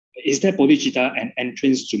an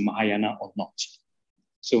entrance to Mahayana or not?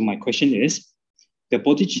 So my question is, the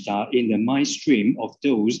bodhicitta in the mind stream of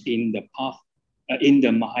those in the path, in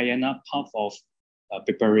the Mahayana path of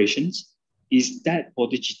preparations, is that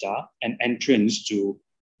bodhicitta an entrance to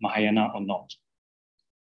Mahayana or not?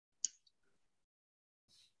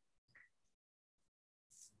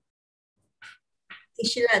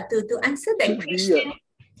 Ishila, to answer that question,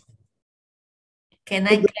 can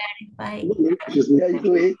I clarify? Yeah,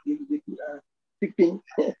 go ahead. To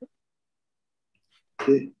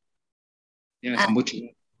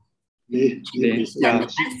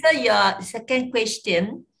answer your second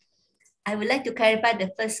question, I would like to clarify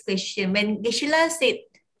the first question. When Geshe-la said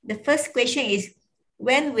the first question is,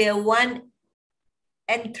 when will one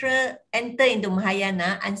enter into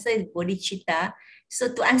Mahayana? Answer is bodhicitta.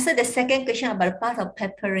 So to answer the second question about part of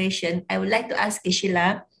preparation, I would like to ask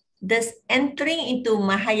Geshe-la, does entering into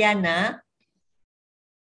Mahayana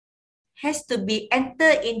has to be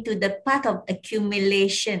entered into the path of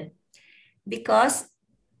accumulation? Because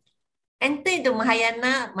enter into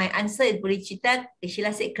Mahayana, my answer is bodhicitta.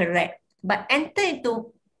 Geshe-la said correct. But enter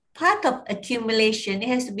into path of accumulation, it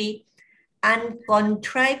has to be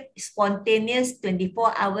uncontrived, spontaneous,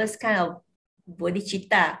 24 hours kind of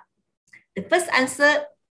bodhicitta. The first answer,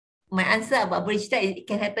 my answer about bodhicitta is it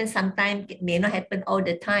can happen sometime, it may not happen all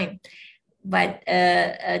the time. But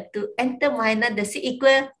to enter Mahayana, does it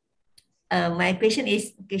equal? My question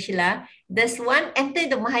is, Geshe-la, does one enter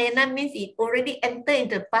into Mahayana means it already entered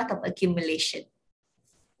into the path of accumulation?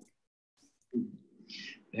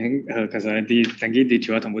 其實啲曾經啲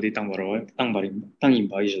條同我哋當然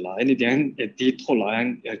不意啦，你點啲拖來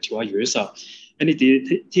條啊約啥，你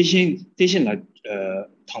啲提前來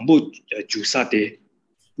同步注殺的，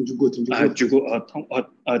如果同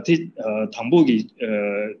步嘅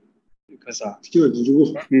其實注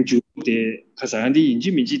的，其實啲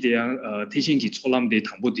現面啲啲提前嘅錯諗的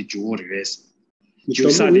同步的注嚟嘅，注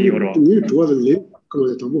殺的有咯，你主要的嚟咁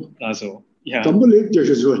我同步，那so。Yeah.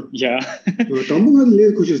 Yeah.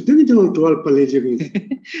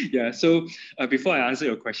 Yeah. So before I answer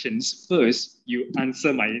your questions, first you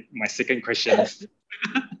answer my second question.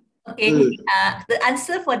 Okay. The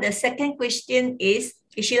answer for the second question is,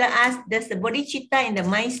 Geshe-la asked, does the bodhicitta in the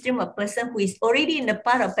mind stream of a person who is already in the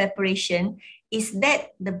path of preparation, is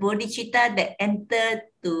that the bodhicitta that entered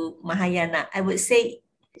to Mahayana? I would say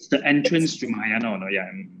it's the entrance to Mahayana or no? Yeah.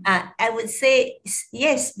 I would say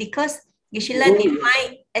yes, because Gishila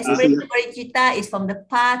define aspiring bodhicitta is from the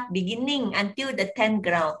path beginning until the 10th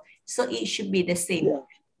ground. So it should be the same.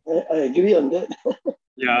 Yeah, I agree on that.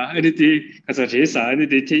 Yeah, and the Kazajesa, and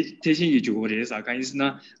the teaching you to Goresa, kind is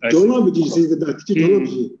not Jolabji says that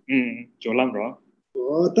Jolabji. Jolambra.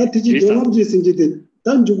 Oh, that teaching Jolabji since it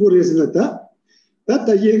done Jugoresnata. That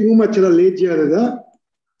the Yegumachara Legiada,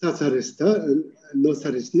 that's Arista, no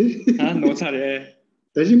Saristi. No Sare.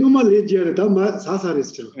 The Jinguma Legiada,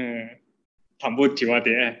 Sasarista. Tambo Tiva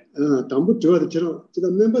there. Tambo to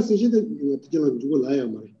the members in the Jugo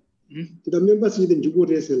to the members in the Jugo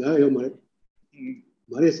Res Layamare.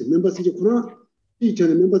 Mares, members in Jukuna, each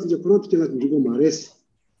and members in Jukuna to Jugo Mares.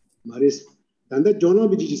 And that John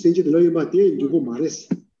Obiji sent you the lawyer about the Jugo Mares.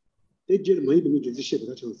 They jail my musician.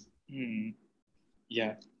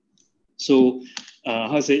 Yeah. So,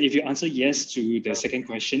 if you answer yes to the second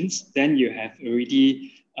questions, then you have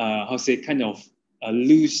already, kind of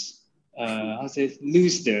lose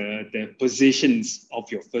the positions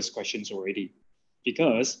of your first questions already,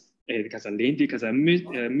 because teaching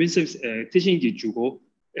you jugo,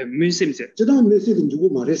 Jada message in Jugo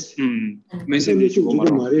Mares. Message in Jugo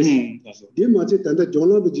Mares. Dear Majet and the John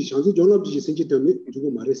Obiji, John Obiji sent you to Jugo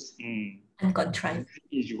Mares. And contrive.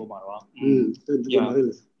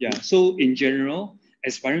 Yeah. So in general,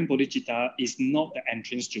 aspiring bodhicitta is not the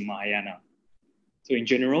entrance to Mahayana. So in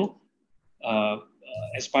general,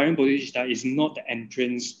 aspiring bodhicitta is not the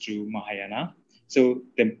entrance to Mahayana. So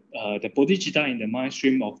the bodhicitta in the mind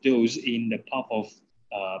stream of those in the path of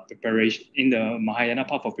preparation, in the Mahayana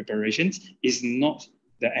path of preparations, is not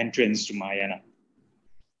the entrance to Mahayana.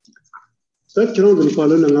 Such around the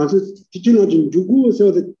Falun and answer, teaching on Jugu,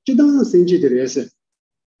 so the Chida Senji de Rese.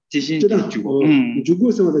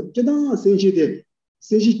 Jugu, so the Chida Senji de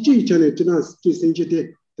Senji Chane, China Senji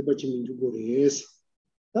de the Bachim Jugu Res.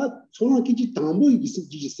 That Sona Kiji Tambo is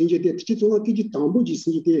Senji de Tichona Kiji Tambo is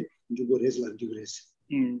Senji de Jugu Res like Jugres.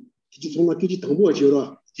 Tichona Kiji Tambo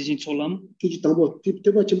Jura. Teaching Solam, Kiji Tambo,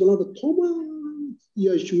 Tipa Chimala, the Toma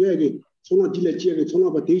Yashuagi, Sona Dilachi,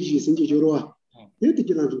 Sona Bateji, Senji Jura. The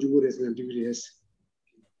Jugo and degrees.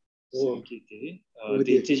 Oh,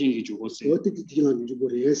 the teaching you go say. What did the Jugo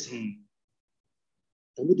is?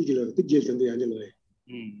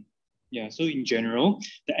 Yeah, so in general,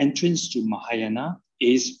 the entrance to Mahayana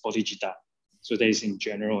is bodhicitta. So that is in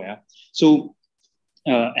general, yeah. So,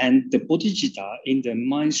 and the bodhicitta in the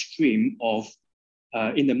mind stream of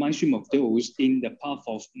those in the path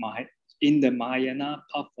of Mahayana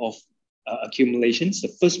path of accumulations, the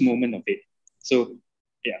first moment of it. So,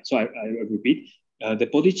 yeah, so I repeat, the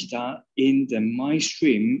bodhicitta in the mind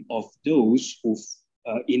stream of those who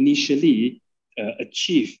initially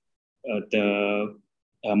achieve the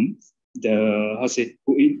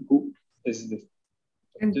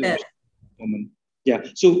moment. Yeah,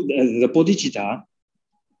 so the bodhicitta,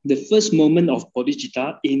 the first moment of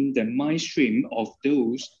bodhicitta in the mind stream of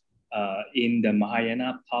those in the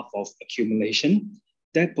Mahayana path of accumulation,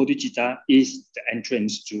 that bodhicitta is the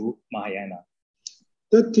entrance to Mahayana.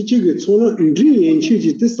 That teaching is so dream and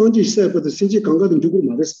change this Sanji said, but the Sinji Kanga and Jugu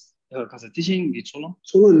Maris. Because the teaching is so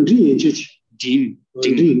dream and change. Dream.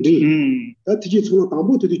 That teaching is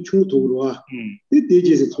Tambo to the Chu Torua. The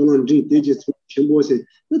dages is on dream, dages Chembo said,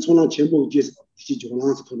 that's one of Chembo just teach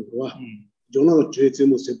Jonas to Rua. Jonah trades him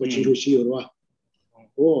with Sepachiru Shira.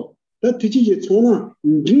 Oh, that teaching is so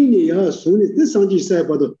dream as soon as this Sanji said,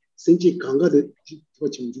 but the Sinji Kanga the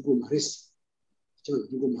Jugu Maris.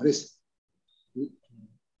 Jugu Maris.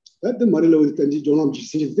 That the Marilla with Tanji Jonam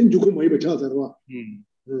G. Then you go my child.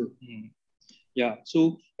 Yeah,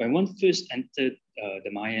 so when one first entered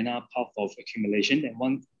the Mahayana path of accumulation, and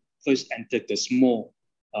one first entered the small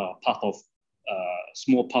path of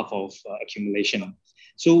accumulation.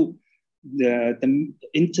 So the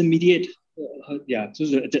intermediate,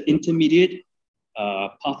 the intermediate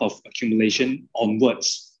path of accumulation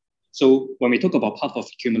onwards. So when we talk about path of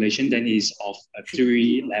accumulation, then it is of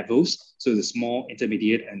 3 levels. So the small,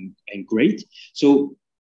 intermediate, and great. So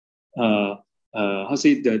the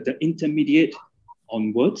intermediate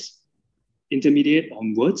onwards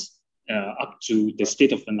up to the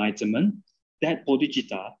state of enlightenment, that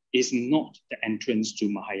bodhicitta is not the entrance to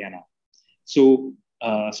Mahayana. So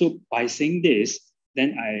by saying this,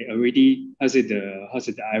 then I already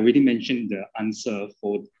mentioned the answer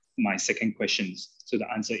for my second questions. So the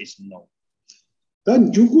answer is no.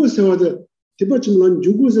 Then Jugu said the Tibachimlan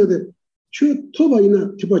Jugu said the Chu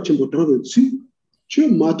Tobaina Tibachimbotan, Chu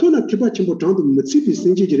Matona Tibachimbotan, Matsipi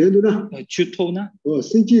Senji Reduna, Chutona, or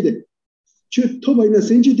Senji de Chu Tobaina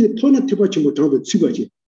Senji de Tona Tibachimbotan, Tsibaji.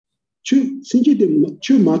 Chu Senji de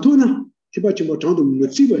Chu Matona Tibachimbotan,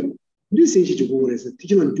 Matsiba. This Senji Jugu is a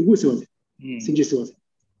teaching on Jugu said 생제 세워서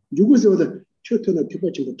누구 세워서 최토나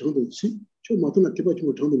대바치고 정도 치 저 마토나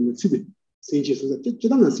대바치고 정도 못 치대 생제 세워서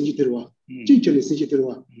저당한 생제 들어와 제전에 생제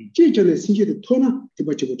들어와 제전에 생제도 토나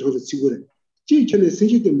대바치고 정도 치고래 제전에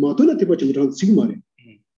생제도 마토나 대바치고 정도 치고 말해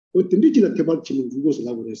어떤데 지나 대바치는 누구서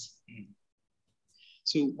나고 그랬어.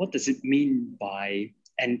 So what does it mean by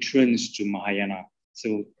entrance to Mahayana?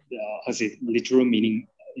 So has it literal meaning?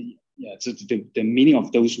 Yeah, so the meaning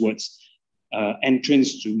of those words,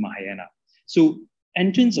 entrance to Mahayana. So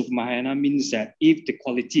entrance of Mahayana means that if the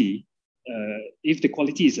quality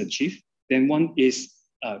is achieved, then one is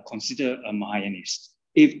considered a Mahayanist.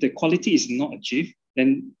 If the quality is not achieved,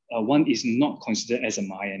 then one is not considered as a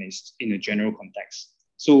Mahayanist in a general context.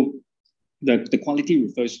 So the quality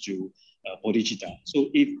refers to bodhicitta. So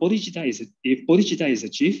if bodhicitta is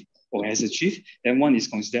achieved or has achieved, then one is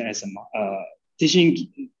considered as a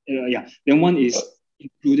teaching. Then one is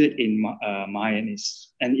included in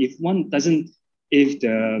Mahayanist. And if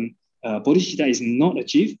the bodhicitta is not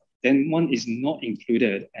achieved, then one is not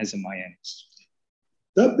included as a Mahayanist.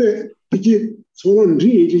 답에 이제 소원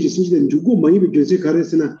리에지 신지된 누구 많이 비교세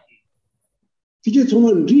가르스나 이제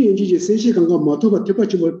소원 리에지 세시 강가 마토가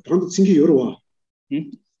대파치 뭐 방도 신기 여러와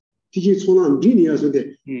이제 소원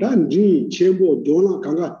리니아서데 난 리 쳔보 조나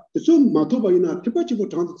강가 저 마토바이나 대파치 뭐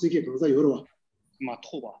방도 신기 강사 여러와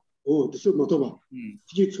마토바 저 마토바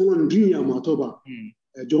이제 소원 리야 마토바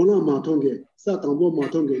조나 마토게 사당보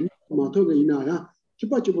마토게 마토게 이나야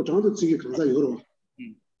대파치 뭐 방도 신기 강사 여러와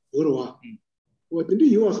근데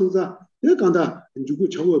이와 선자 내가 간다 누구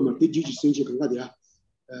저거만 대지지 생지 간가디야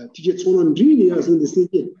티제 촌은 리니야 선데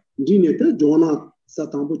생지 리니에 조나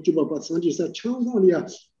사탐부 찌바바 상지사 창상이야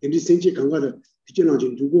인디 생지 간가다 티제나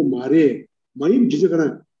누구 말에 많이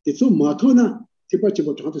지저가나 대소 마토나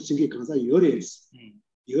티바치바 저한테 생기 간사 열에스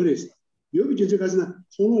여기 지저가스나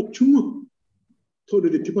손어 충무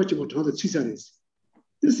토르데 티바치바 저한테 치사레스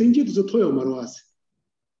그 생지도 토요 말와스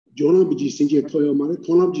조나비지 생지 토요 말에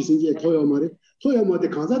토나비지 생지 토요 말에 토야마데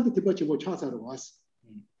간사데 티바치 뭐 차사로 왔어.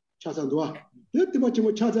 차산도와 티바치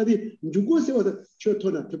뭐 차사디 누구세와도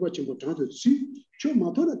저토나 티바치 뭐 장도 치. 저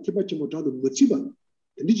마토나 티바치 뭐 장도 못 치바.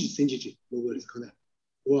 니지 생지지 뭐거리스 가나.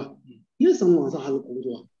 와. 이 상황에서 할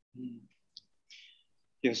공부와.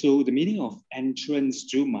 Yeah, so the meaning of entrance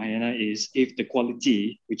to Mahayana is if the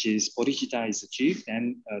quality, which is bodhicitta, is achieved,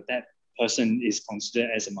 then that person is considered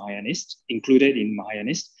as a Mahayanist, included in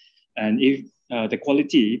Mahayanist. And if the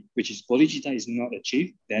quality, which is bodhicitta, is not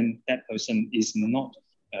achieved, then that person is not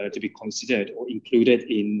to be considered or included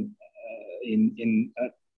is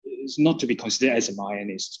not to be considered as a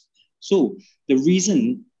Mahayanist. So the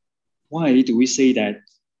reason why do we say that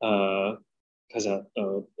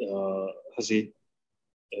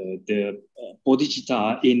the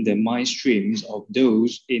bodhicitta in the mind streams of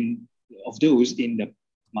those in the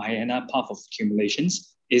Mahayana path of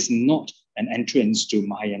accumulations is not an entrance to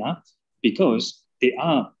Mahayana, because they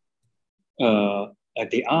are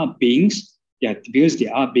beings, because they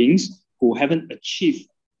are beings who haven't achieved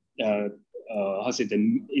the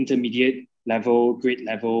intermediate level, great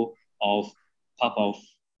level of path of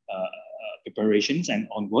preparations and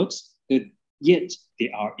onwards, yet they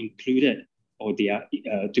are included or they are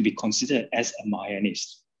to be considered as a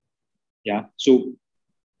Mahayanist. Yeah. So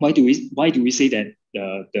why do we say that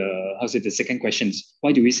the second questions?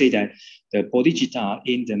 Why do we say that the bodhicitta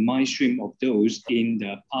in the mind stream of those in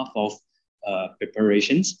the path of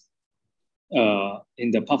preparations,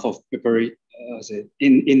 in the path of preparations,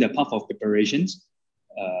 in the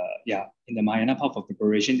Mahayana path of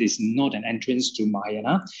preparation is not an entrance to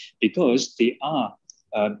Mahayana, because they are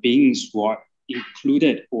beings who are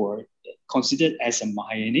included or considered as a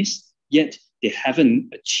Mahayanist, yet they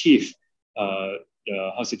haven't achieved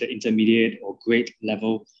the intermediate or great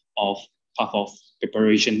level of path of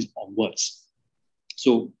preparations onwards.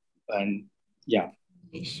 So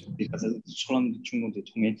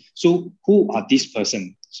so who are these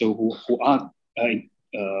persons? So who are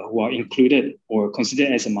included or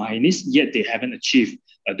considered as a Mahayanist, yet they haven't achieved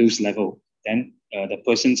those level. Then the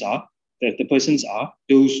persons are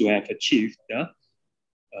those who have achieved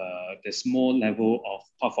the small level of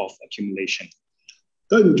path of accumulation.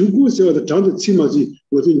 단 주구세와 장도 치마지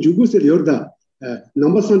무슨 주구세 열다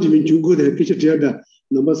넘버 산지민 주구데 피치지야다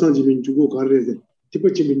넘버 산지민 주구 가르레제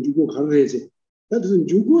티퍼치민 주구 가르레제 다들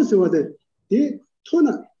주구세와데 데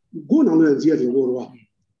토나 고나노야 지야데 고로와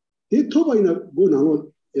데 토바이나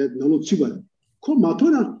고나노 나노 치바 코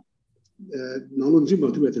마토나 나노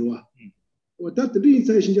지바 투베들와 다들이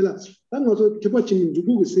인사신절라 당어서 티퍼치민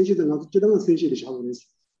주구고 센시다 나도 지당 센시를 샤고레스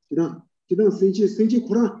지당 센시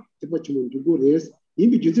코라 티퍼치민 주구레스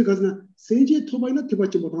이미 주제 가서나 세제 토바이나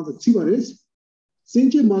티바치 못한다 지바레스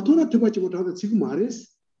생제 마토나 태바지 못하다 지금 말했어.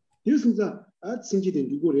 그래서 생제된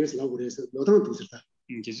누구 레스 라고 그래서 너당 두었다.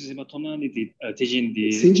 Jesus matona ni tejin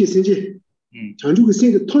di 생제 장주의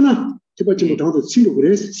생제 토나 태바지 못하다 지금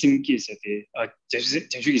그래서 simki se de Jesus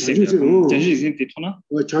di tona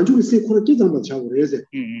장주의 생 코나 깨장만 자고 그래서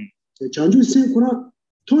장주의 생 코나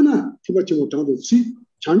토나 태바지 못하다 지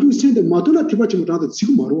장주의 생데 마토나 태바지 못하다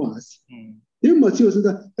지금 말로 왔어. 내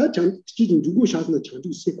맞지어서다 다 장지 누구 샤스나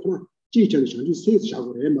장주의 생 코나 지전 장주의 생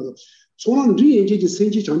자고 그래 맞아. 소랑 리엔지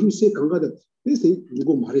생지 장주의 생 강가다 그래서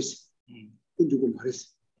누구 말했어. 누구 말했어.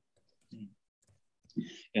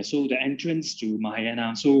 Yeah, so the entrance to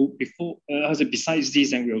Mahayana. So besides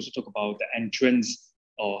this, and we also talk about the entrance,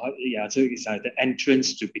 so it's like the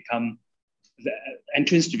entrance to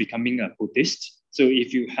becoming a Buddhist. So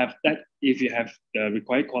if you have the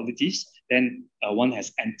required qualities, then one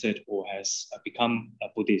has entered or has become a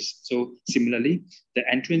Buddhist. So similarly, the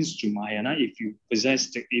entrance to Mahayana, if you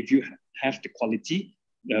have the quality,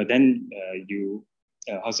 then you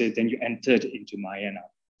entered into Mahayana.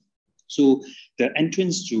 So the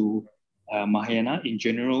entrance to Mahayana in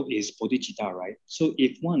general is bodhicitta, right? So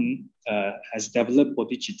if one has developed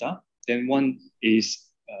bodhicitta, then one is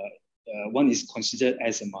considered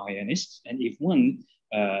as a Mahayanist, and if one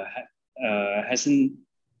hasn't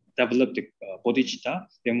developed the bodhicitta,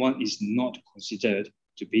 then one is not considered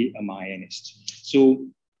to be a Mahayanist. So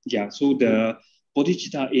the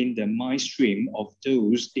bodhicitta in the mind stream of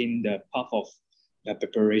those in the path of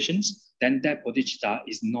preparations, then that bodhicitta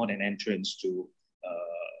is not an entrance to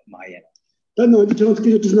Mahayana.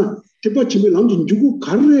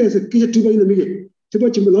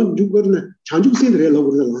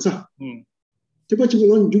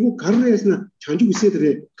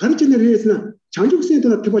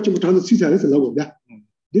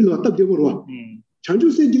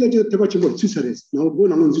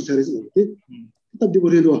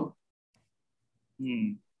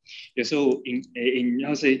 Yeah, so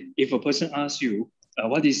if a person asks you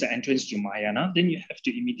what is the entrance to Mahayana, then you have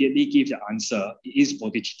to immediately give the answer. It is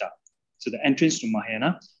bodhicitta. So the entrance to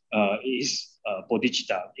Mahayana is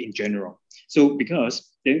bodhicitta in general. So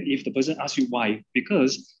because then if the person asks you why,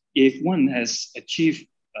 because if one has achieved,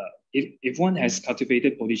 if one has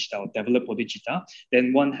cultivated bodhicitta or developed bodhicitta,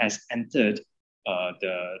 then one has entered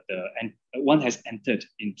one has entered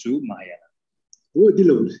into Mahayana.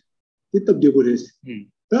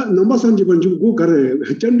 Number Sanjiban you go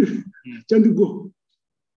Chandu go.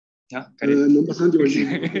 Number Sanjiban.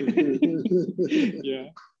 Yeah.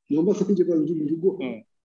 Number Sanjiban you go.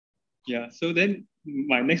 Yeah. So then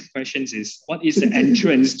my next question is, what is the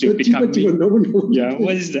entrance to becoming? Yeah.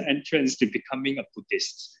 What is the entrance to becoming a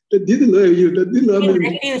Buddhist? That didn't know you. That didn't know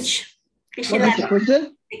refuge.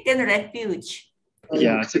 Taken refuge.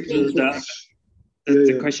 Yeah.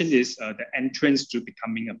 The question is the entrance to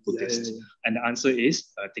becoming a Buddhist, and the answer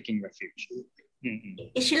is taking refuge.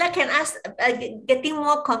 Ishila can ask, getting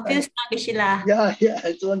more confused now, Ishila. Yeah,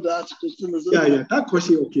 I just want to ask a question also. Yeah, that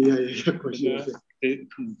question, okay, yeah, question.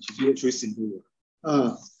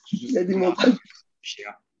 Getting more confused.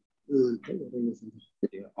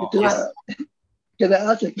 Can I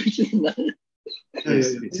ask a question?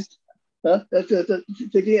 Yes.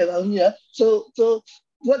 Taking it around here. So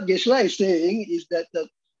what Geshe is saying is that the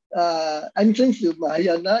entrance to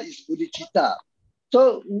Mahayana is bodhicitta.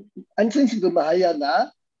 So entrance to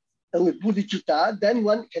Mahayana with bodhicitta, then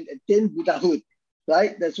one can attain Buddhahood,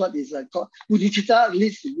 right? That's what is called. Bodhicitta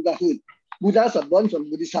leads to Buddhahood. Buddhas are born from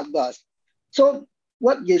bodhisattvas. So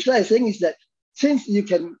what Geshe is saying is that since you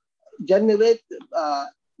can generate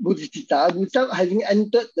bodhicitta without having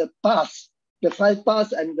entered the paths, the 5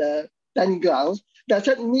 paths and the 10 grounds, does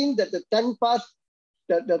that mean that the 10 paths,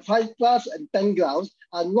 the 5 paths and 10 grounds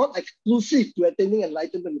are not exclusive to attaining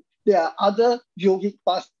enlightenment? There are other yogic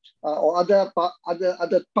paths or other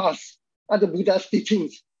paths, other Buddha's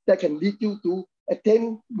teachings that can lead you to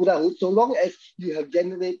attain Buddhahood, so long as you have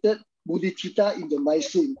generated bodhicitta in the mind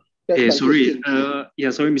stream. Sorry,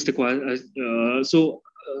 Mr. Kwa. So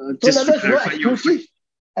just to clarify your question.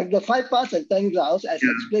 Like the 5 paths and 10 grounds, as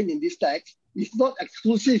explained in this text, is not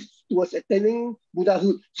exclusive towards attaining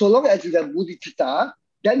Buddhahood. So long as you have bodhicitta,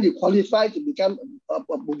 then you qualify to become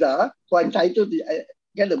a Buddha, or entitled to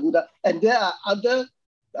get a Buddha. And there are other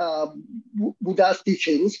Buddha's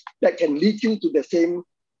teachings that can lead you to the same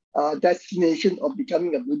destination of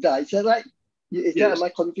becoming a Buddha. Is that right? Am I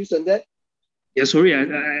confused on that? Yeah, sorry,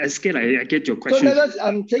 I scared I get your question. So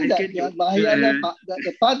I'm saying that Mahayana,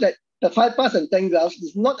 the path that the 5 paths and 10 grounds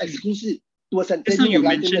is not exclusive towards attaining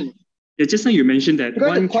enlightenment. Just now you mentioned that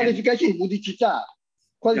because the qualification is bodhicitta.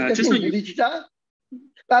 Qualification is bodhicitta.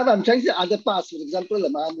 I'm trying to say other paths, for example, the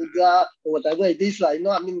Mahamudra or whatever it is, like, you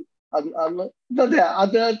know, I mean, there are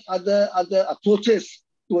other approaches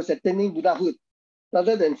towards attaining Buddhahood,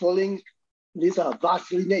 rather than following this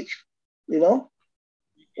vast lineage, you know.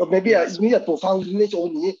 Or maybe a profound lineage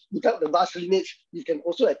only. Without the vast lineage, you can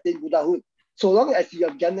also attain Buddhahood. So long as you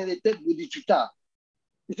have generated bodhicitta.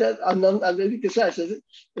 I'm really, that's why I said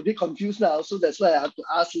a bit confused now. So that's why I have to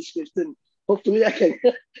ask this question. Hopefully I can.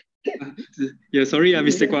 Yeah, sorry,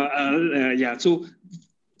 Mr. Kwa. Yeah, so.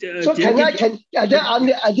 So are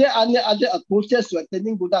there other approaches to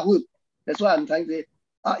attaining Buddhahood? That's what I'm trying to say.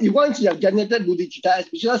 Once you have generated bodhicitta, as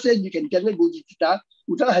Vishal said, you can generate bodhicitta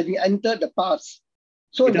without having entered the paths.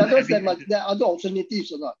 So in other words, there are other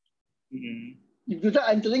alternatives or not. If without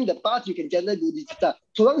entering the path, you can generate bodhicitta.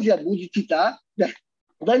 So long as you have bodhicitta,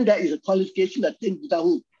 then there is a qualification to attain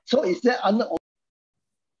Buddhahood. So is there other?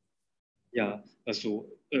 Yeah. So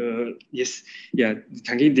yes. Yeah.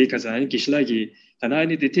 당연히 대가자 기실라기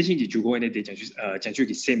다나니 대테신기 주고에네 대장주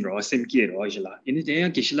장주기 셈로 셈기로 이실라. 이네 대야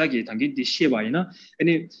기실라기 당연히 시바이나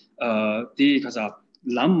아니 디 가자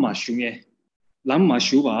람마 슝에 람마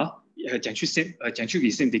슈바 장주 셈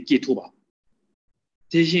장주기 셈 대기 토바.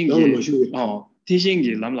 대신기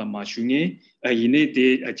대신기 람마 슝에 이네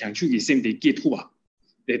대 장주기 셈 대기 토바.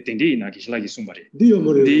 대땡데이나 기실라기 숨바리. 디요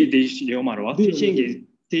말와 대신기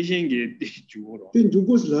대신기 주고로. 된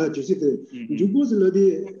주고스라 주시데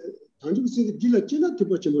주고스라디 단주시 길라 찌나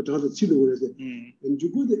티바치모 다도 치로 그래서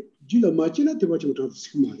주고데 길라 마치나 티바치모 다도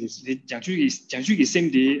치마레스. 장주기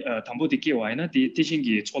셈디 담보디께 와이나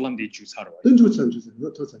대신기 초람디 주사로. 된주산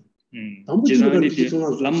토산. 담보디가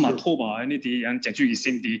람마 토바 아니디 양 장주기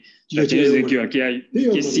셈디 저저기와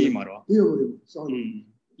게시마로.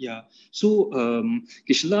 Yeah. So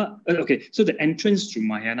okay. So the entrance to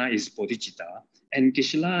Mahayana is bodhicitta. And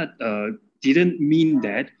Geshe-la didn't mean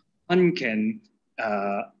that one can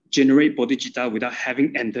generate bodhicitta without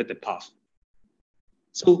having entered the path.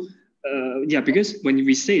 So, because when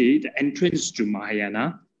we say the entrance to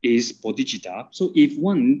Mahayana is bodhicitta, so if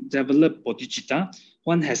one developed bodhicitta,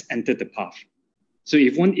 one has entered the path. So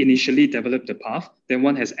if one initially developed the path, then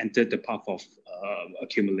one has entered the path of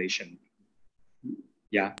accumulation.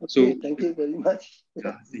 Yeah. Okay, so thank you very much.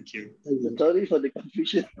 Yeah, thank you. Sorry for the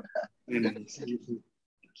confusion. Thank you.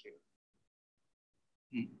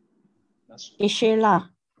 Geshe-la,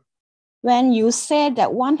 when you say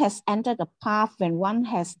that one has entered the path when one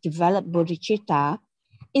has developed bodhicitta,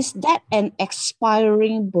 is that an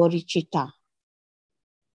expiring bodhicitta?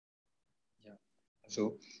 Yeah.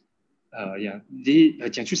 So, the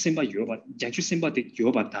Jiangchu Semba Yoba, Jiangchu Semba de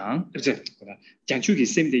Yoba Tang, Jiangchu ki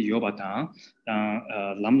Sem de Yoba Tang,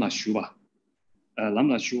 Lamla Shuba,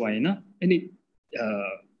 Lamla Shuba ina, any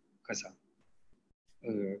Kaza,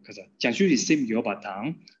 Jiangchu ki Sem Yoba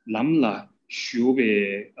Tang, Lamla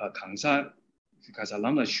Shube Kangsa, Kaza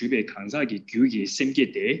Lamla Shube Kangsa ki Gyugi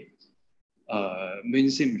Semge de,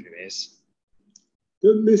 Munsem Reves. 그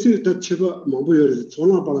메시지 다 제가 뭐보여서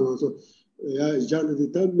전화 받아서 야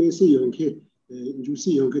이자는 다 메시지 연계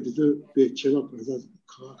뉴스 연계도 배 제가 그래서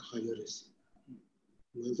가야랬어.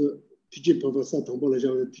 그래서 뒤지 봐봐서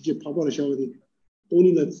동벌을 뒤지 봐봐를 샤워디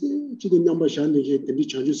돈이나 지금 양바 샤는 게 대비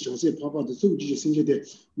장주 정세 봐봐도 소지 생겨대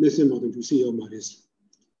메시지 모두 주세요 말했어.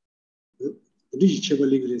 우리 제가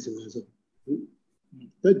리그에서 가서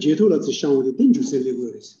다 제도라서 샤워디 된 주세요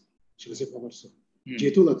그랬어. 정세 봐봤어.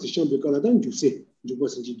 제도라서 샤워디 가라단 주세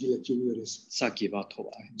주버선지 길에 지우려서 사기바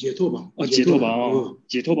토바 제토바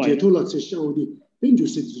제토라 세상이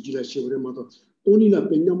벤주스 지지라 시브레마도 돈이나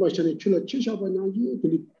벤냥바샤네 출라 최샤바냥이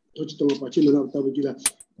근데 도치도 빠치는 나타보지라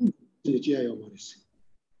근데 지야요 말했어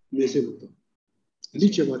메세부터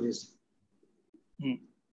리체바레스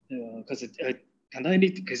그래서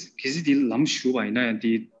간단히 그지디 람슈바이나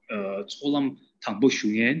디 초람 담보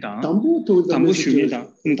슝엔다 담보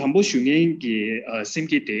슝엔기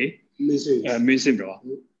심기데 Museum,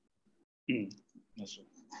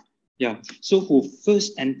 yeah. So who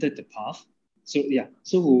first entered the path? So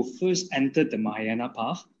who first entered the Mahayana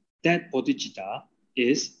path? That bodhicitta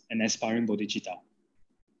is an aspiring bodhicitta.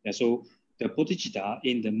 Yeah. So the bodhicitta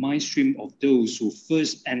in the mind stream of those who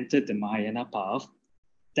first entered the Mahayana path,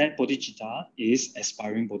 that bodhicitta is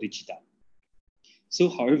aspiring bodhicitta. So,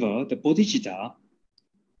 however, the bodhicitta,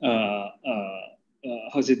 the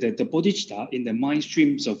bodhicitta in the mind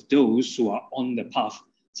streams of those who are on the path,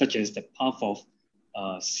 such as the path of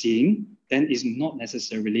seeing, then is not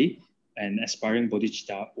necessarily an aspiring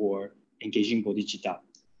bodhicitta or engaging bodhicitta.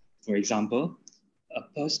 For example,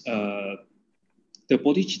 the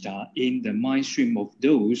bodhicitta in the mind stream of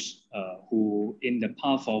those who in the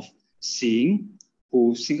path of seeing,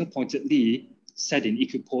 who single-pointedly set in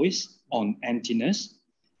equipoise on emptiness,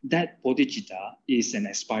 that bodhicitta is an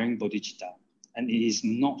aspiring bodhicitta, and it is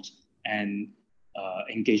not an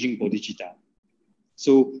engaging bodhicitta.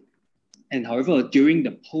 So, and however, during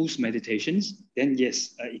the post meditations, then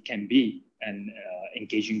yes, it can be an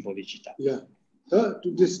engaging bodhicitta. Yeah,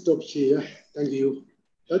 to just stop here. Thank you.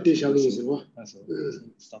 That is how it is.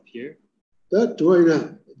 Stop here. That one,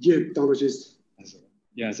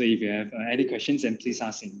 yeah, so if you have any questions, then please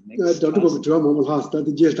ask in next class. So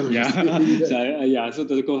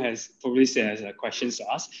Dr. Go has probably says questions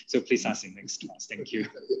to ask, so please ask in next class. Thank you.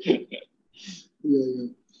 Yeah.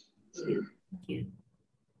 Thank you.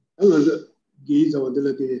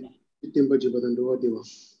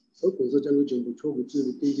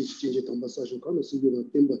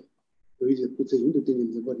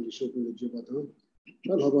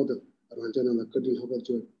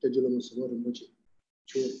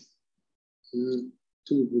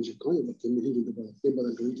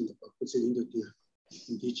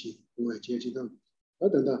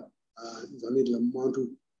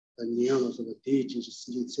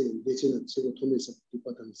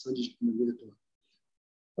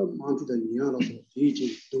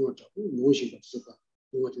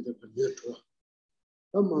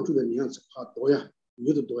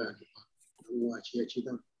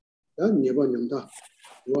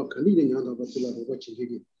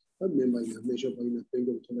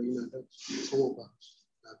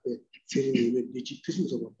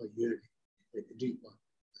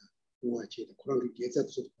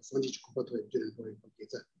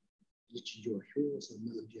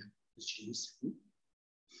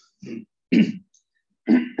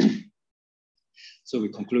 So we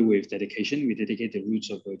conclude with dedication. We dedicate the roots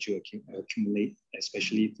of virtue accumulate,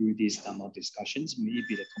 especially through these Dharma discussions. May it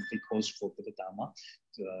be the complete cause for Buddha Dharma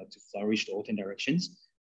to flourish in all 10 directions,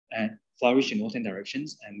 and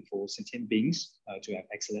for sentient beings to have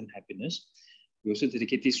excellent happiness. We also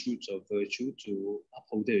dedicate these roots of virtue to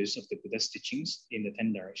upholders of the Buddha's teachings in the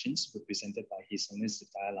 10 directions, represented by His Holiness the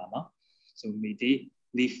Dalai Lama. So may they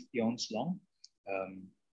live eons long.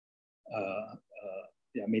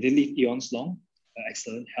 May they live eons long.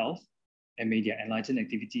 Excellent health, and may their enlightened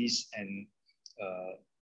activities and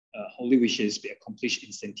holy wishes be accomplished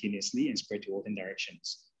instantaneously and spread to all 10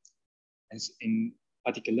 directions. And in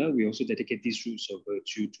particular, we also dedicate these roots of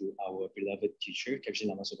virtue to our beloved teacher, Kapshin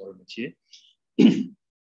Lama Soba Rinpoche.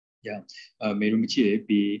 May Rinpoche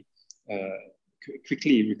be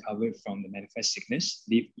quickly recovered from the manifest sickness,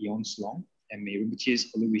 live eons long, and may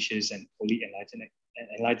Rinpoche's holy wishes and holy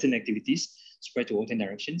enlightened activities spread to all 10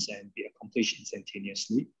 directions and be accomplished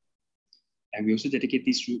instantaneously. And we also dedicate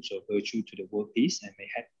these roots of virtue to the world peace, and may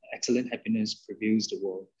excellent happiness prevails the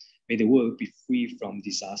world. May the world be free from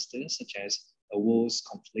disasters such as a world's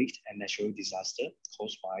conflict and natural disaster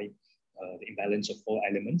caused by the imbalance of all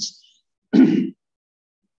elements. And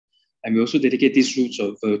we also dedicate these roots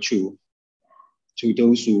of virtue to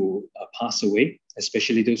those who pass away,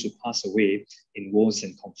 especially those who pass away in wars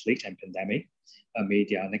and conflict and pandemic. May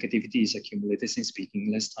their negativities accumulated since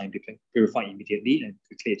beginningless time be purified immediately and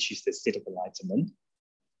quickly achieve the state of enlightenment.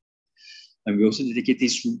 And we also dedicate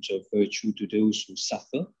these roots of virtue to those who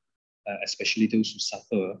suffer, especially those who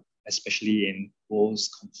suffer, especially in wars,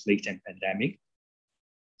 conflict, and pandemic.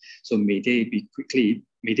 So may they quickly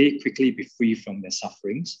be free from their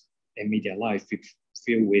sufferings, and may their life be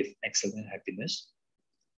filled with excellent happiness.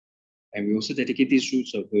 And we also dedicate these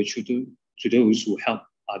roots of virtue to those who help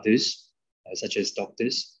others, such as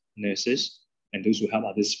doctors, nurses, and those who help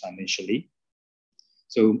others financially.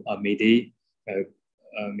 So may they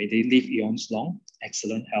live eons long,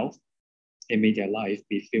 excellent health, and may their life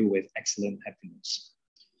be filled with excellent happiness.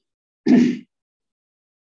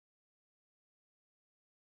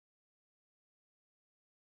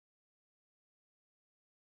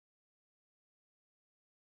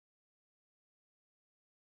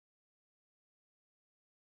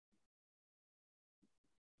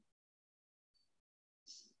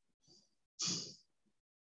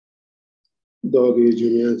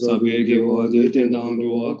 Sabe que o de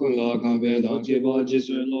tentando a con la campeã que va de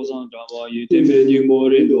su los andava e teme de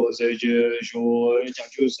morindo seja show já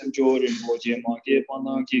que sem chorin pode manter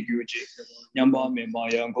para que que nhamba me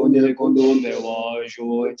maia quando quando me va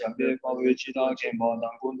show já be para te dar que manda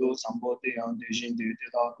quando sambote ande gente te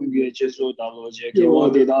da com que Jesus da loje que o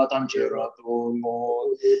de da tan cherato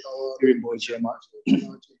mo rimbo chema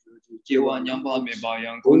Kiwa Nyamba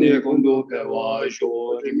Mebayang, Kone Kondo Pewa,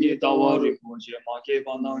 Sho, Rimi Tawa Ripoche, Make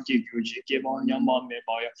Panang Kikuchi, Kiwa Nyamba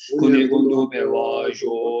Mebaya, Kone Kondo Pewa,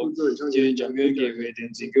 Sho, Jamil Give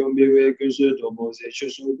Tenzikyo Miwe Kusu Tobo,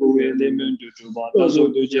 Shusu Kuwe Lemon to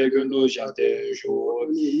Batazo to Jagundo Shate, Sho,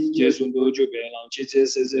 Jesundo Jubelang, Chitse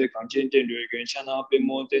Sese, Kanchin Tendugan, Chana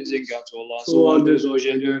Pimo Tenzin Gatola, so on the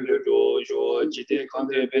social Sho, Chite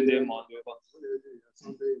Kante Pende Manduba.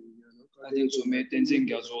 I think so. Made Tenzin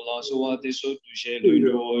Gazola, so what is so to share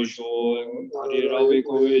Lujo, Rawe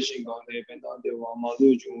Coation, Gande, Pendante,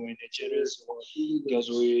 Wamadu, in the Cheres,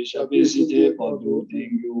 Gazoe, Shabisite, Padu,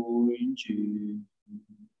 Tingu, Inchi.